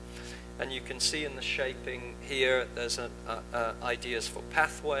 3-dimensional. And you can see in the shaping here, there's ideas for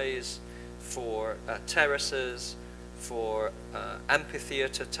pathways, for terraces, for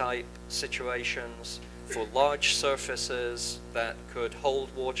amphitheater type situations, for large surfaces that could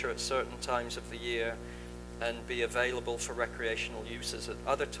hold water at certain times of the year and be available for recreational uses at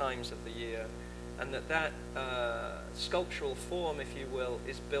other times of the year. And that sculptural form, if you will,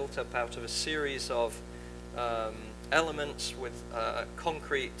 is built up out of a series of elements with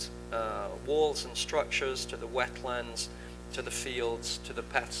concrete walls and structures, to the wetlands, to the fields, to the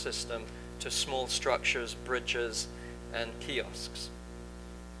path system, to small structures, bridges, and kiosks.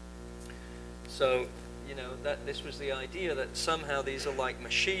 So, you know, this was the idea that somehow these are like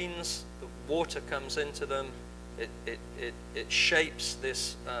machines. The water comes into them, it shapes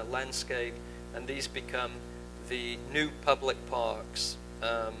this landscape, and these become the new public parks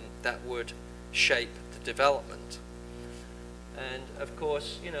that would shape the development. And of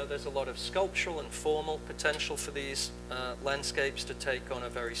course, you know, there's a lot of sculptural and formal potential for these landscapes to take on a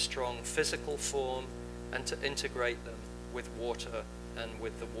very strong physical form and to integrate them with water and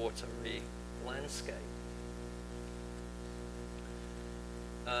with the watery landscape.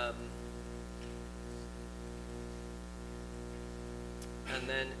 And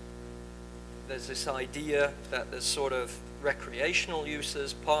then there's this idea that there's sort of recreational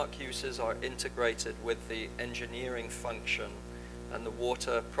uses, park uses are integrated with the engineering function and the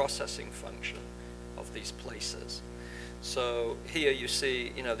water processing function of these places. So here you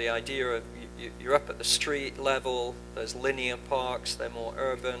see, you know, the idea of you're up at the street level, there's linear parks, they're more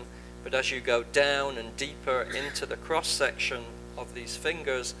urban, but as you go down and deeper into the cross-section of these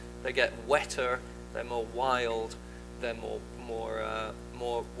fingers, they get wetter, they're more wild, they're more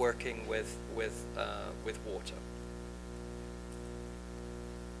working with water.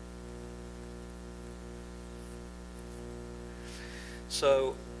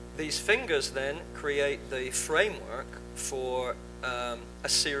 So these fingers then create the framework for a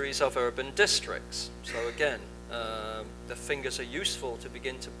series of urban districts. So again, the fingers are useful to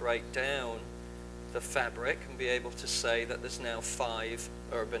begin to break down the fabric and be able to say that there's now 5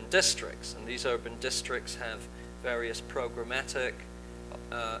 urban districts. And these urban districts have various programmatic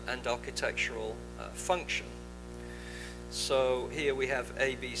and architectural function. So here we have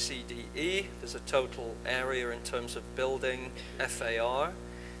A, B, C, D, E. There's a total area in terms of building, FAR.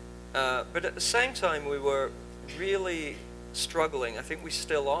 But at the same time, we were really struggling, I think we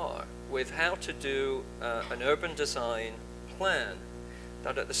still are, with how to do an urban design plan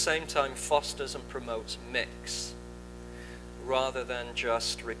that at the same time fosters and promotes mix, rather than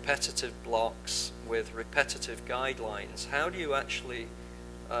just repetitive blocks with repetitive guidelines. How do you actually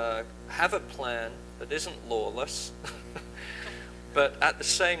have a plan that isn't lawless, but at the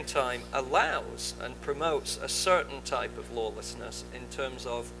same time allows and promotes a certain type of lawlessness in terms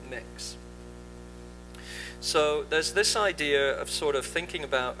of mix? So there's this idea of sort of thinking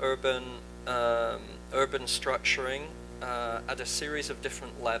about urban structuring at a series of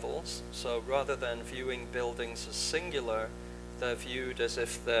different levels. So rather than viewing buildings as singular, they're viewed as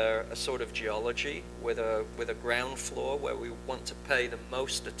if they're a sort of geology with a ground floor where we want to pay the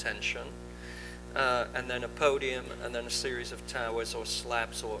most attention, and then a podium, and then a series of towers or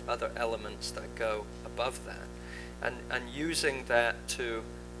slabs or other elements that go above that, and using that to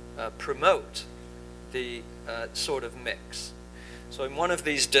promote the sort of mix. So in one of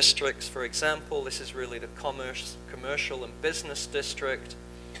these districts, for example, this is really the commercial and business district.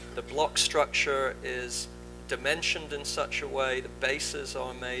 The block structure is dimensioned in such a way, the bases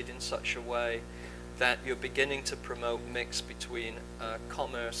are made in such a way that you're beginning to promote mix between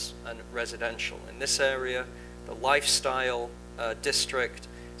commerce and residential. In this area, the lifestyle district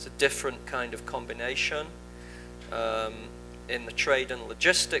is a different kind of combination. In the trade and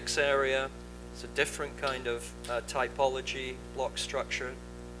logistics area, it's a different kind of typology, block structure,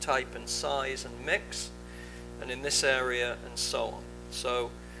 type and size and mix, and in this area and so on.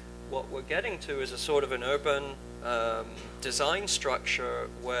 So what we're getting to is a sort of an urban design structure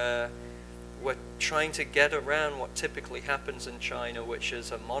where we're trying to get around what typically happens in China, which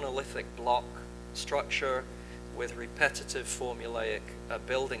is a monolithic block structure with repetitive formulaic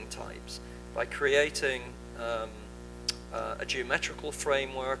building types, by creating a geometrical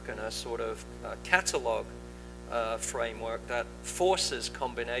framework and a sort of catalog framework that forces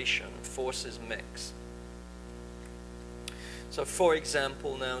combination, forces mix. So for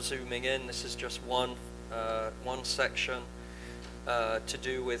example, now zooming in, this is just one section to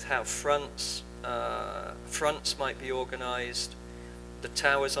do with how fronts might be organized, the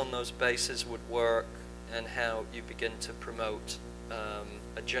towers on those bases would work, and how you begin to promote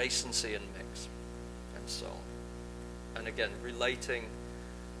adjacency and mix, and so on. And again, relating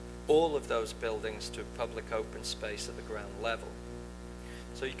all of those buildings to public open space at the ground level.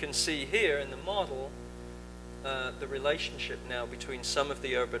 So you can see here in the model the relationship now between some of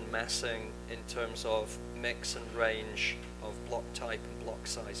the urban massing in terms of mix and range of block type and block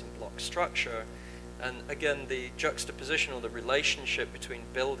size and block structure, and again the juxtaposition or the relationship between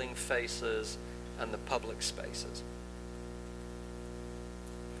building faces and the public spaces.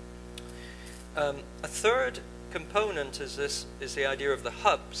 A third component is the idea of the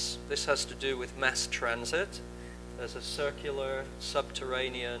hubs. This has to do with mass transit. There's a circular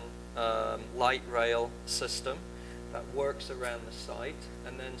subterranean light rail system that works around the site,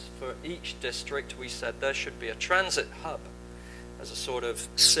 and then for each district we said there should be a transit hub as a sort of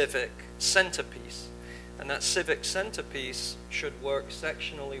civic centerpiece, and that civic centerpiece should work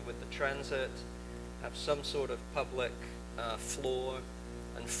sectionally with the transit, have some sort of public floor,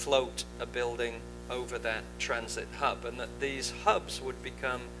 and float a building over that transit hub, and that these hubs would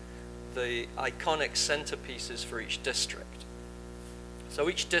become the iconic centerpieces for each district. So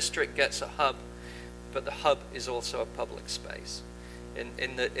each district gets a hub, but the hub is also a public space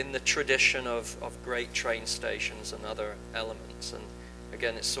in the tradition of great train stations and other elements. And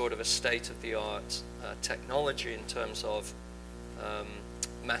again, it's sort of a state-of-the-art technology in terms of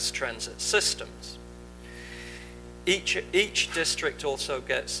mass transit systems. Each district also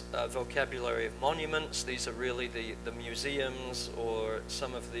gets a vocabulary of monuments. These are really the museums or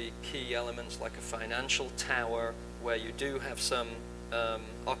some of the key elements like a financial tower where you do have some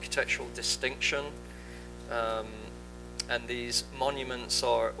architectural distinction. And these monuments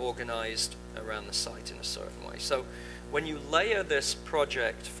are organized around the site in a certain way. So when you layer this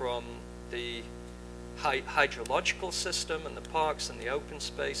project from the hydrological system and the parks and the open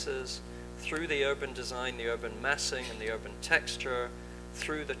spaces, through the urban design, the urban massing and the urban texture,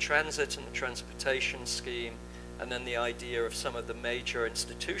 through the transit and the transportation scheme, and then the idea of some of the major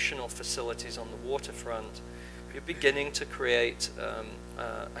institutional facilities on the waterfront, you're beginning to create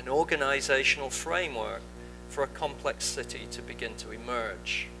an organizational framework for a complex city to begin to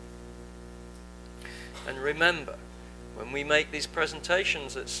emerge. And remember, when we make these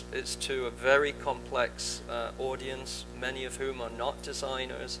presentations, it's to a very complex audience, many of whom are not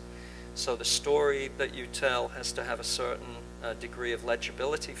designers. So the story that you tell has to have a certain degree of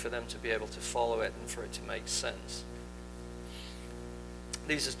legibility for them to be able to follow it and for it to make sense.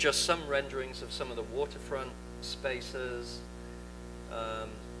 These are just some renderings of some of the waterfront spaces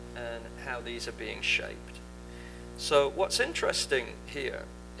and how these are being shaped. So what's interesting here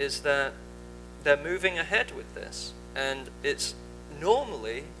is that they're moving ahead with this, and it's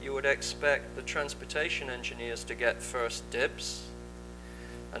normally you would expect the transportation engineers to get first dibs,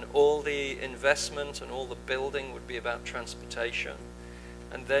 and all the investment and all the building would be about transportation,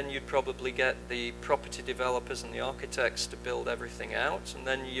 and then you'd probably get the property developers and the architects to build everything out, and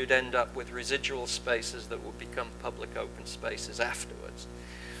then you'd end up with residual spaces that would become public open spaces afterwards.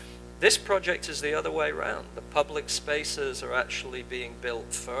 This project is the other way around. The public spaces are actually being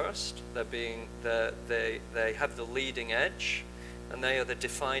built first. They have the leading edge, and they are the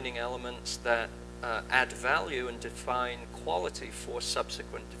defining elements that add value and define quality for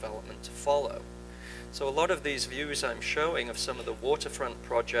subsequent development to follow. So a lot of these views I'm showing of some of the waterfront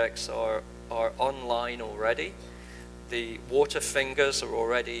projects are online already. The water fingers are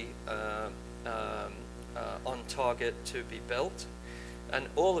already on target to be built. And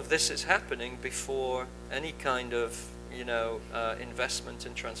all of this is happening before any kind of, investment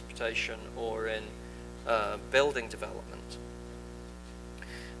in transportation or in building development.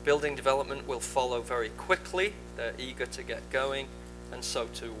 Building development will follow very quickly. They're eager to get going, and so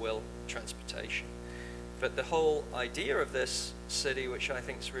too will transportation. But the whole idea of this city, which I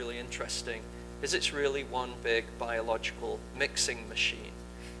think is really interesting, is it's really one big biological mixing machine.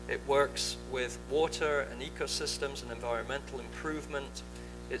 It works with water and ecosystems and environmental improvement.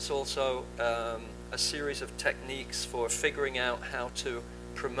 It's also a series of techniques for figuring out how to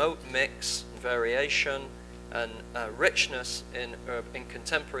promote mix, variation, and richness in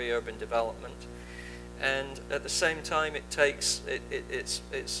contemporary urban development. And at the same time, it's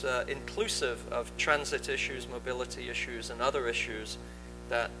inclusive of transit issues, mobility issues, and other issues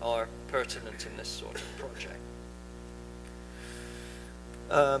that are pertinent in this sort of project.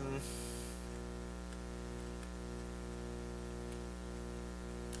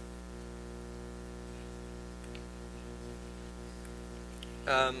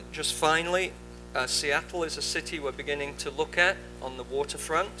 Just finally, Seattle is a city we're beginning to look at on the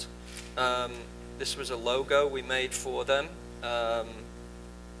waterfront. This was a logo we made for them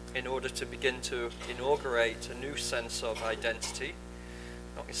in order to begin to inaugurate a new sense of identity.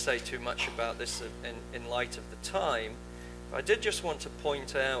 I'm not going to say too much about this in light of the time. I did just want to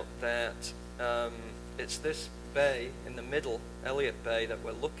point out that it's this bay in the middle, Elliott Bay, that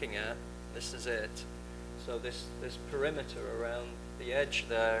we're looking at. This is it. So this perimeter around the edge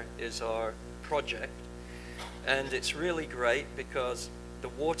there is our project. And it's really great because the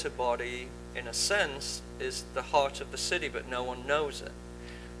water body, in a sense, is the heart of the city, but no one knows it.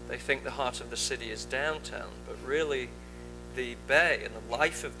 They think the heart of the city is downtown, but really the bay and the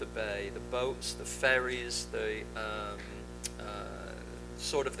life of the bay, the boats, the ferries, the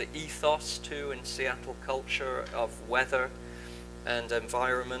sort of the ethos too in Seattle culture of weather and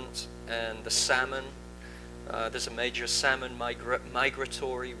environment, and the salmon. There's a major salmon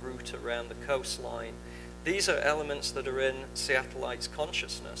migratory route around the coastline. These are elements that are in Seattleites'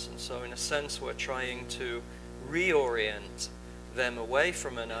 consciousness, and so in a sense we're trying to reorient them away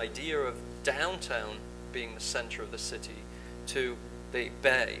from an idea of downtown being the center of the city to the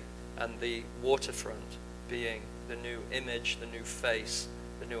bay and the waterfront being the new image, the new face,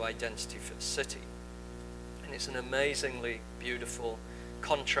 the new identity for the city. And it's an amazingly beautiful,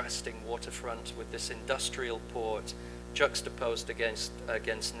 contrasting waterfront with this industrial port juxtaposed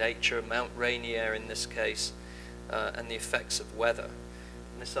against nature, Mount Rainier in this case, and the effects of weather.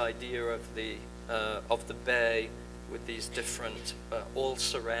 And this idea of the bay with these different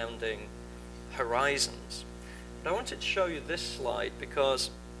all-surrounding horizons. I wanted to show you this slide because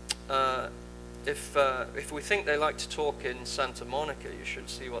if we think they like to talk in Santa Monica, you should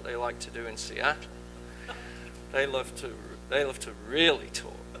see what they like to do in Seattle. They love to really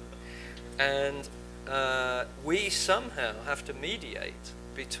talk. And we somehow have to mediate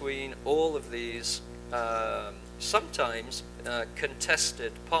between all of these sometimes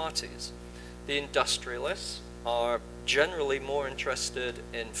contested parties. The industrialists are generally more interested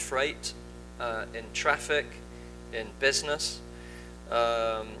in freight, in traffic, in business.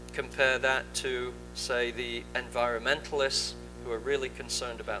 Compare that to, say, the environmentalists who are really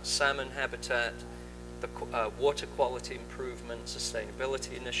concerned about salmon habitat, the water quality improvement,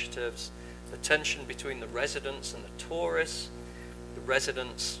 sustainability initiatives, the tension between the residents and the tourists. The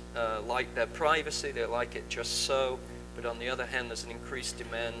residents like their privacy, they like it just so, but on the other hand there's an increased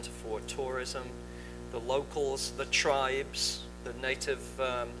demand for tourism. The locals, the tribes, the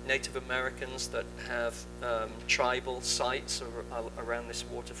Native Americans that have tribal sites around this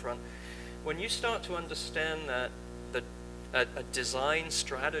waterfront. When you start to understand that a design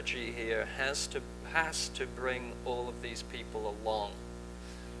strategy here has to bring all of these people along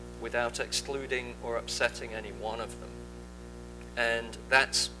without excluding or upsetting any one of them. And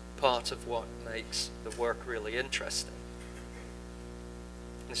that's part of what makes the work really interesting.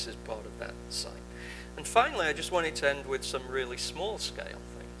 This is part of that site. And finally, I just wanted to end with some really small scale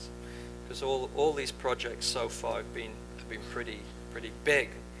things, because all these projects so far have been pretty big.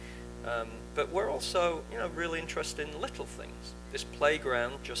 But we're also, really interested in little things. This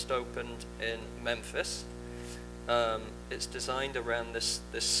playground just opened in Memphis. It's designed around this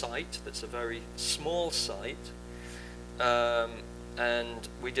site that's a very small site. And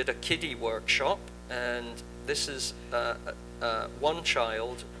we did a kiddie workshop, and this is one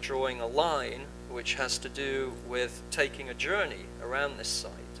child drawing a line which has to do with taking a journey around this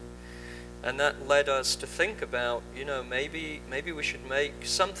site. And that led us to think about, maybe we should make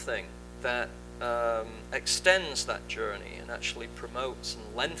something that extends that journey and actually promotes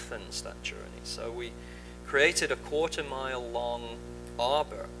and lengthens that journey. So we created a 1/4 mile long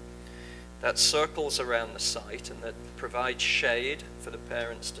arbor that circles around the site and that provides shade for the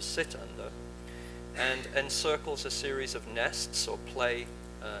parents to sit under, and encircles a series of nests or play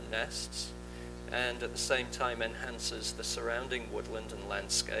nests, and at the same time enhances the surrounding woodland and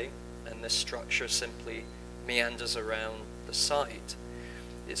landscape. And this structure simply meanders around the site.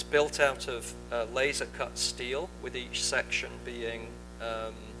 It's built out of laser cut steel, with each section being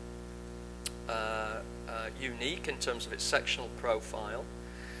unique in terms of its sectional profile.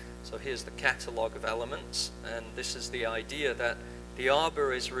 So here's the catalogue of elements, and this is the idea that the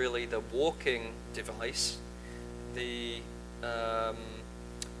arbor is really the walking device, the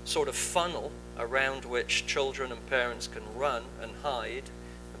sort of funnel around which children and parents can run and hide.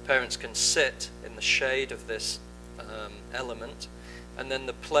 The parents can sit in the shade of this element, and then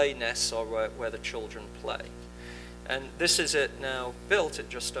the play nests are where the children play. And this is it now built. It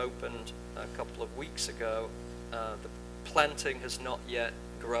just opened a couple of weeks ago. The planting has not yet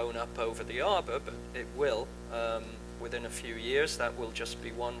grown up over the arbor, but it will within a few years. That will just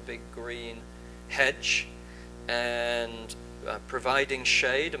be one big green hedge, and providing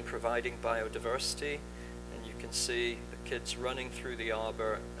shade and providing biodiversity. And you can see the kids running through the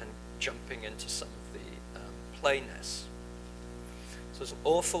arbor and jumping into some of the play nests. So there's an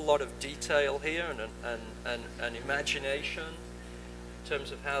awful lot of detail here and imagination in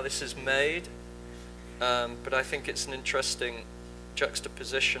terms of how this is made, but I think it's an interesting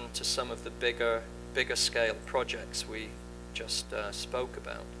juxtaposition to some of the bigger scale projects we just spoke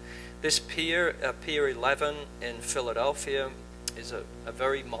about. This pier, Pier 11 in Philadelphia, is a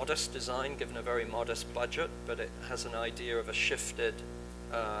very modest design given a very modest budget, but it has an idea of a shifted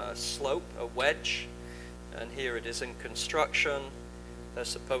slope, a wedge, and here it is in construction. They're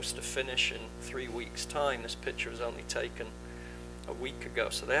supposed to finish in 3 weeks' time. This picture was only taken a week ago,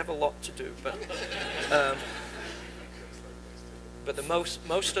 so they have a lot to do. But the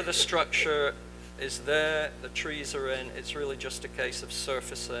most of the structure is there. The trees are in. It's really just a case of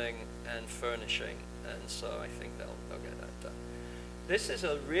surfacing and furnishing, and so I think they'll get that done. This is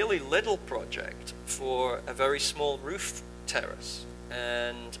a really little project for a very small roof terrace,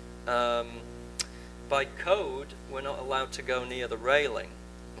 and by code, we're not allowed to go near the railing.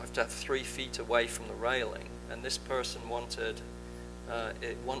 We have to have 3 feet away from the railing. And this person wants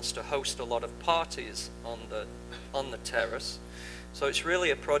to host a lot of parties on the terrace. So it's really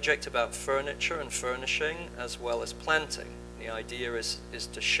a project about furniture and furnishing as well as planting. The idea is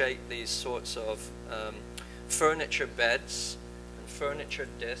to shape these sorts of furniture beds and furniture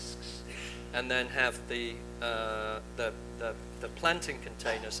discs, and then have the planting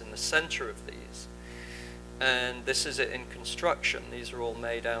containers in the center of these. and this is it in construction. These are all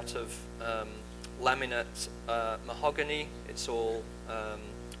made out of laminate mahogany. It's all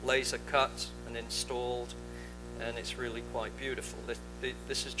laser cut and installed, and it's really quite beautiful.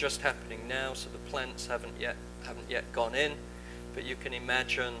 This is just happening now, so the plants haven't yet gone in, but you can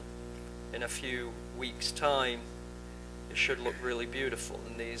imagine in a few weeks' time it should look really beautiful.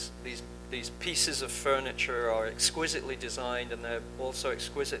 And these pieces of furniture are exquisitely designed, and they're also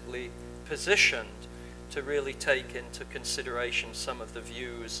exquisitely positioned to really take into consideration some of the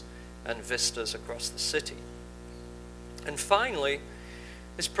views and vistas across the city. And finally,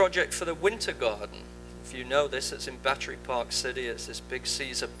 this project for the Winter Garden. If you know this, it's in Battery Park City. It's this big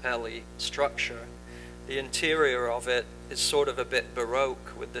Caesar Pelli structure. The interior of it is sort of a bit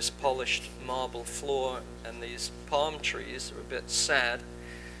Baroque with this polished marble floor, and these palm trees are a bit sad.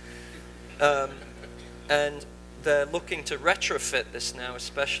 And they're looking to retrofit this now,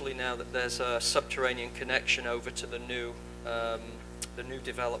 especially now that there's a subterranean connection over to the new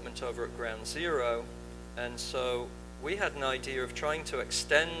development over at Ground Zero. And so we had an idea of trying to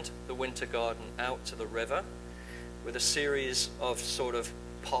extend the Winter Garden out to the river with a series of sort of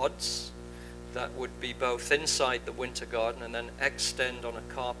pods that would be both inside the Winter Garden and then extend on a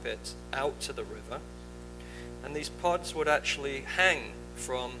carpet out to the river. And these pods would actually hang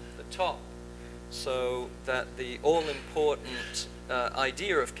from the top, so that the all-important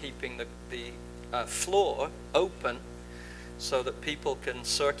idea of keeping the floor open so that people can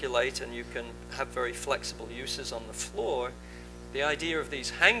circulate and you can have very flexible uses on the floor, the idea of these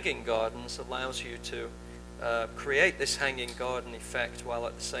hanging gardens allows you to create this hanging garden effect while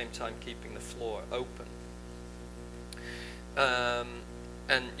at the same time keeping the floor open.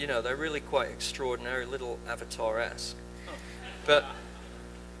 And you know, they're really quite extraordinary, little Avatar-esque. But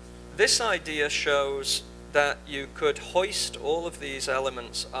this idea shows that you could hoist all of these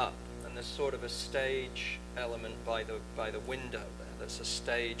elements up, and there's sort of a stage element by the window there. There's a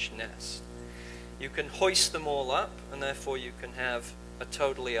stage nest. You can hoist them all up, and therefore you can have a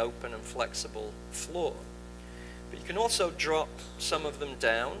totally open and flexible floor. But you can also drop some of them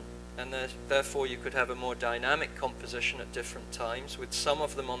down, and therefore you could have a more dynamic composition at different times, with some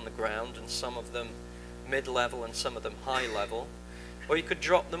of them on the ground and some of them mid-level and some of them high-level. Or you could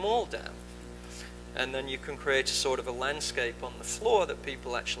drop them all down, and then you can create a sort of a landscape on the floor that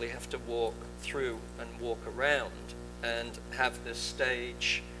people actually have to walk through and walk around, and have the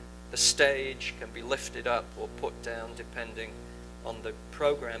stage. The stage can be lifted up or put down depending on the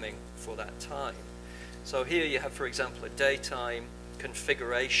programming for that time. So here you have, for example, a daytime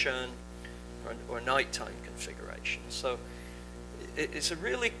configuration or a nighttime configuration. So it's a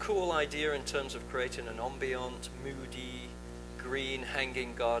really cool idea in terms of creating an ambient, moody, green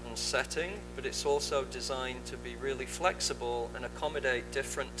hanging garden setting, but it's also designed to be really flexible and accommodate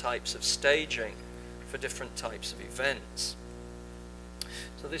different types of staging for different types of events.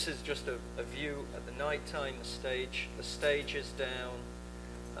 So this is just a view at the night time. The stage is down,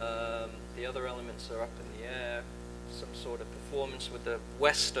 the other elements are up in the air, some sort of performance with the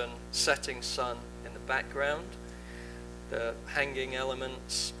western setting sun in the background, the hanging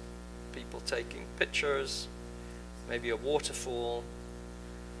elements, people taking pictures, maybe a waterfall.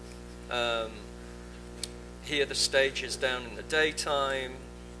 Here the stage is down in the daytime,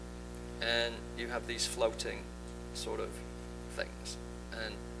 and you have these floating sort of things.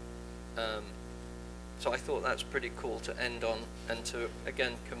 And so I thought that's pretty cool to end on, and to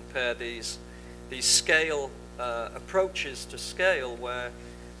again compare these scale approaches to scale, where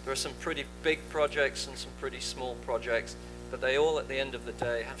there are some pretty big projects and some pretty small projects, but they all at the end of the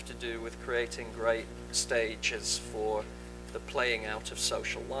day have to do with creating great stages for the playing out of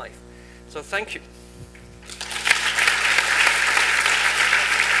social life. So thank you.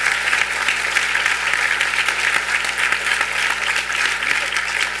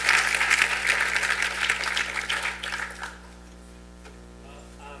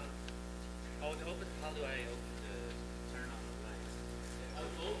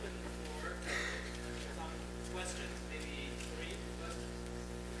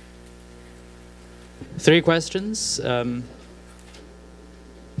 Three questions. Do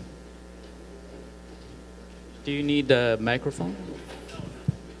you need a microphone?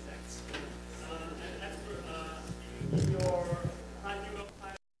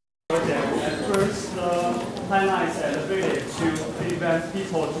 At first, the timeline is elevated to prevent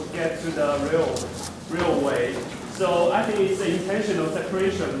people to get to the real way. So I think it's an intentional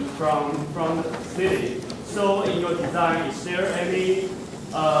separation from the city. So in your design, is there any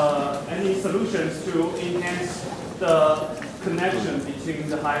solutions to enhance the connection between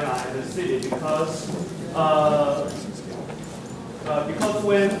the High Line and the city? Because because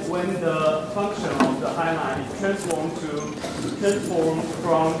when the function of the High Line is transformed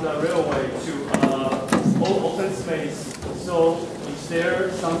from the railway to open space, so is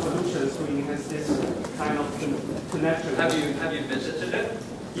there some solutions to enhance this kind of connection? Have you visited it?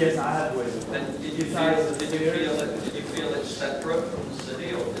 Yes, I have visited. And did you feel it's separate from the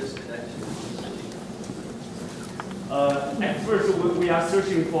city or disconnected from the city? At first, we are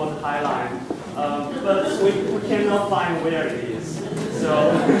searching for the High Line, but we cannot find where it is. So,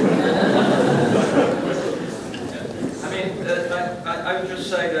 I mean, I would just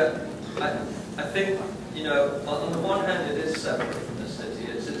say that I think, you know, on the one hand, it is separate from the city.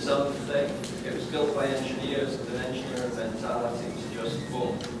 It's its own thing. It was built by engineers with an engineering mentality to just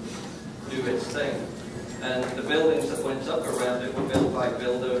boom, do its thing. And the buildings that went up around it were built by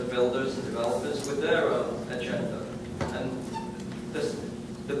builders and developers with their own agenda. And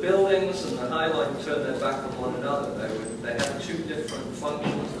the buildings and the High Line turned their back on one another. They had two different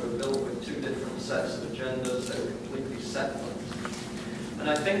functions. They were built with two different sets of agendas. They were completely separate. And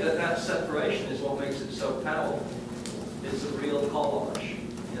I think that separation is what makes it so powerful. It's a real collage.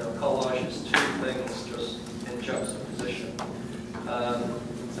 You know, collage is two things just in juxtaposition.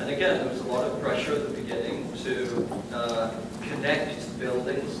 And again, there was a lot of pressure at the beginning to connect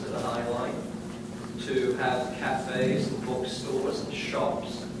buildings to the High Line, to have cafes and bookstores and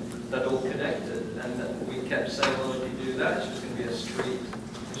shops that all connected. And that we kept saying, well, if you do that, it's just going to be a street.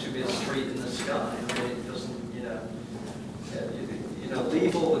 It should be a street in the sky. I mean, it doesn't,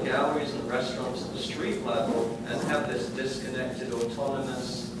 leave all the galleries and restaurants at the street level and have this disconnected,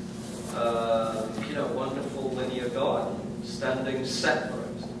 autonomous, wonderful linear garden standing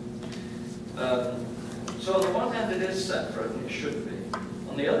separate. So on the one hand, it is separate, and it should be.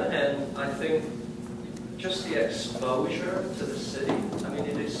 On the other hand, I think just the exposure to the city, I mean,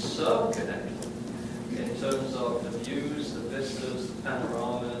 it is so connected in terms of the views, the vistas, the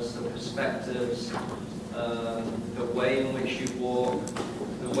panoramas, the perspectives, the way in which you walk,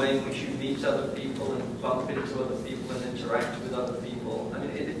 the way in which you meet other people and bump into other people and interact with other people. I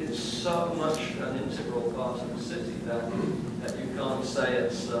mean, it's so much an integral part of the city that you can't say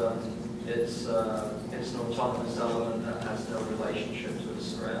it's an autonomous element that has no relationship to its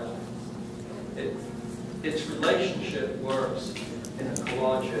surroundings. Its relationship works in a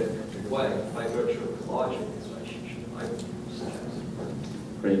collagic way by virtue of collagic relationship, I would suggest.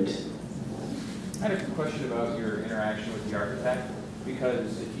 Great. I had a question about your interaction with the architect,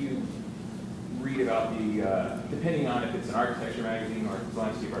 because if you read about the, depending on if it's an architecture magazine or if it's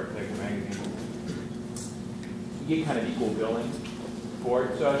landscape architecture magazine, you get kind of equal billing for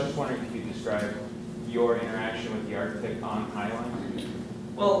it. So I was just wondering if you could describe your interaction with the architect on High Line.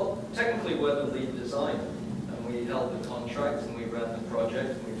 Well, technically we're the lead designer, and we held the contract, and we ran the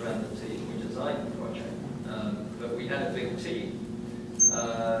project, and we ran the team, we designed the project. But we had a big team.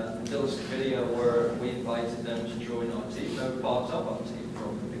 There was a video where we invited them to join our team. They were part of our team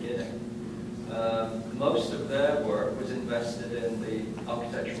from the beginning. Most of their work was invested in the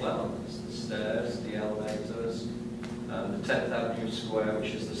architectural elements, the stairs, the elevators, the 10th Avenue Square,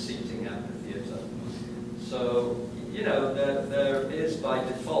 which is the seating amphitheater. So, there is by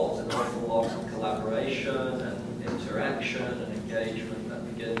default an awful lot of collaboration and interaction and engagement that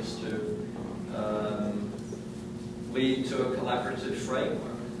begins to lead to a collaborative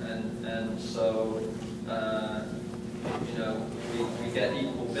framework. And so, we get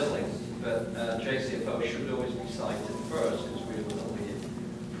equal billing, but JCFO should always be cited first because we were the lead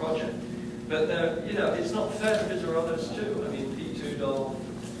project. But it's not fair because there are others too. I mean, Pete Udall,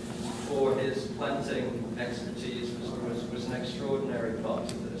 for his planting expertise, was an extraordinary part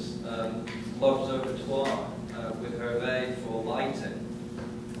of this. Loves Overtoire with Hervé for lighting.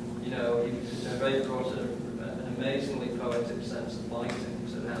 Hervé brought an amazingly poetic sense of lighting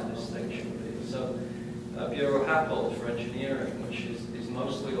to how this thing should be. So Bureau Happold for engineering, which is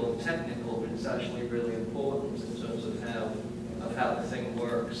mostly all technical, but it's actually really important in terms of how the thing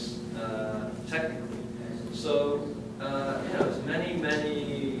works technically. So there's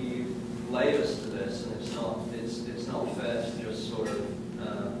many layers to this, and it's not fair to just sort of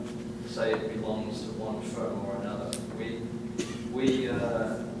say it belongs to one firm or another.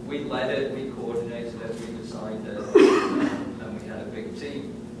 We led it, we coordinated it, we designed it, and we had a big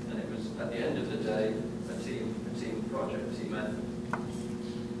team. And it was, at the end of the day, a team project, team effort.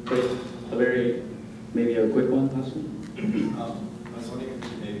 Great. Maybe a quick one, last one? I was wondering if you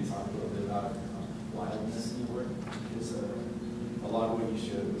could maybe talk a little bit about wildness in your work, because a lot of what you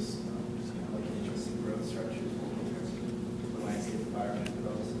showed was like an interesting growth structures, in terms of the landscape environment,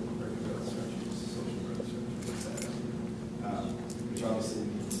 but also urban growth structures, social growth structures, etc. Which obviously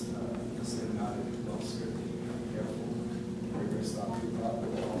means a certain amount of well-scripted, careful, rigorous up, but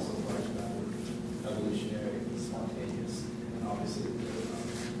then also part about evolutionary, spontaneous, and obviously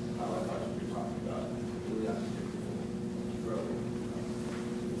how I thought you were talking about really unpredictable growth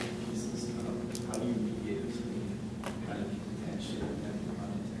pieces. How do you mediate between kind of intention and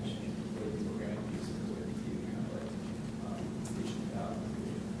unintention with programming pieces with you kind of like reaching out?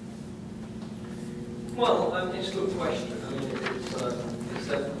 Well, it's a good question. I mean, it's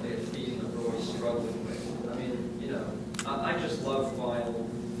definitely a theme that we're always struggling with. I mean, you know, I just love wild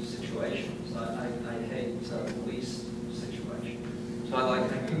situations. I hate police situations. So I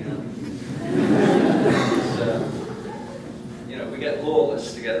like hanging out. You know, we get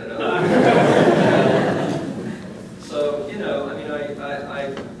lawless together, don't we? So, you know, I mean,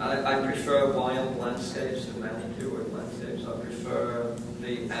 I prefer wild landscapes to manicured landscapes. I prefer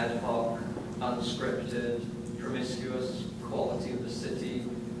the ad hoc, unscripted, promiscuous quality of the city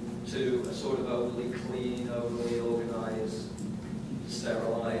to a sort of overly clean, overly organized,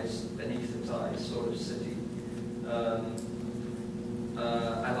 sterilized, anesthetized sort of city.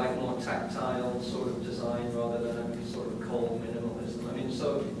 I like more tactile sort of design rather than a sort of cold minimalism. I mean,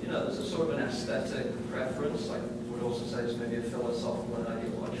 so, you know, there's a sort of an aesthetic preference. I would also say there's maybe a philosophical and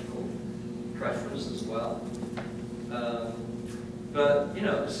ideological preference as well. But, you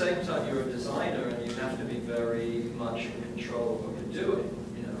know, at the same time, you're a designer and you have to be very much in control of what you're doing.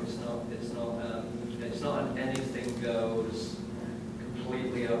 You know, it's not an anything goes,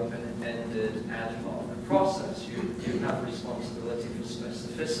 completely open-ended, ad hoc process. You have responsibility for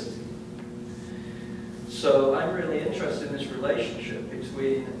specificity. So I'm really interested in this relationship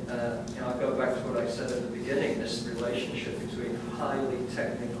between, you know, I'll go back to what I said at the beginning, this relationship between highly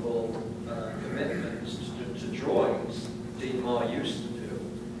technical commitments to drawings Daimler used to do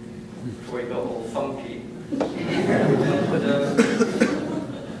before he got all funky. And,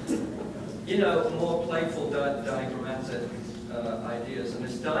 you know, more playful diagrammatic ideas, and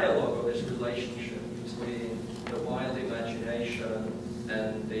this dialogue or this relationship between the wild imagination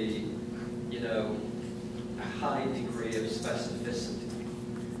and the, you know, high degree of specificity.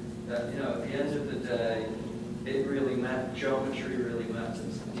 That, you know, at the end of the day, it really matters, geometry really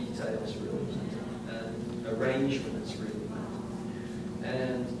matters, details really matter, and arrangements really matter.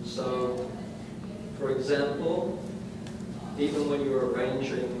 And so, for example, even when you're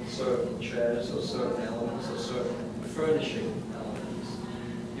arranging certain chairs or certain elements or certain furnishing elements,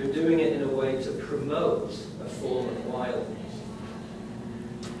 you're doing it in a way to promote a form of wildness.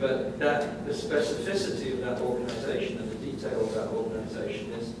 But the specificity of that organization and the detail of that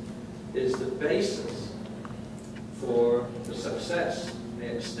organization is the basis for the success,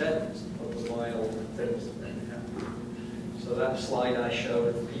 the extent of the wild things that then happen. So that slide I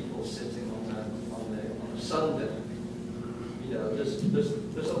showed of people sitting on a sunday, you know,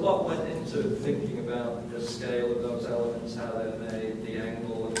 there's a lot went into thinking about the scale of those elements, how they're made, the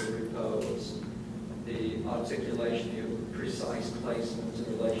angle of the repose, the articulation, the precise placement and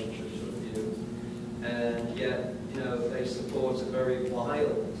relationships of view, and yet, you know, they support a very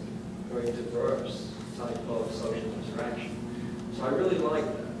wild, very diverse type of social interaction. So I really like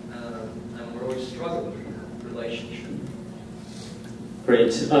that, and we're always struggling with that relationship.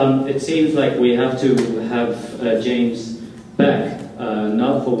 Great. It seems like we have to have James back,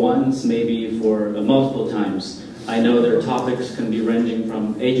 not for once, maybe for multiple times. I know their topics can be ranging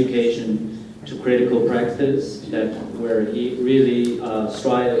from education to critical practice, where he really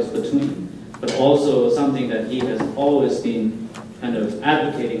strives between, but also something that he has always been kind of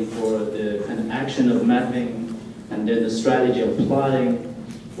advocating for, the kind of action of mapping and then the strategy of plotting,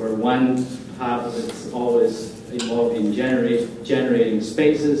 where one half of it's always involved in generating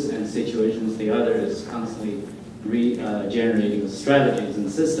spaces and situations, the other is constantly generating strategies and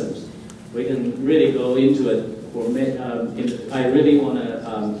systems. We can really go into it. I really want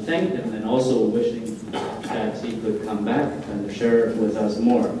to thank him and also wishing that he could come back and share with us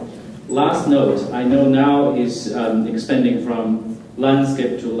more. Last note, I know now he's expanding from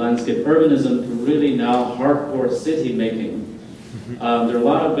landscape to landscape urbanism to really now hardcore city making. There are a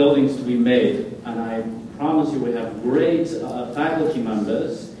lot of buildings to be made, and I promise you we have great faculty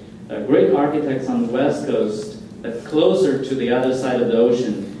members, great architects on the West Coast that's closer to the other side of the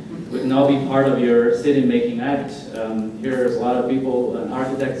ocean. We can all be part of your city-making act. Here's a lot of people,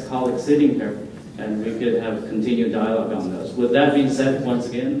 architects, colleagues sitting here, and we could have continued dialogue on those. With that being said, once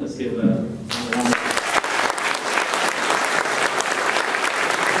again, let's give a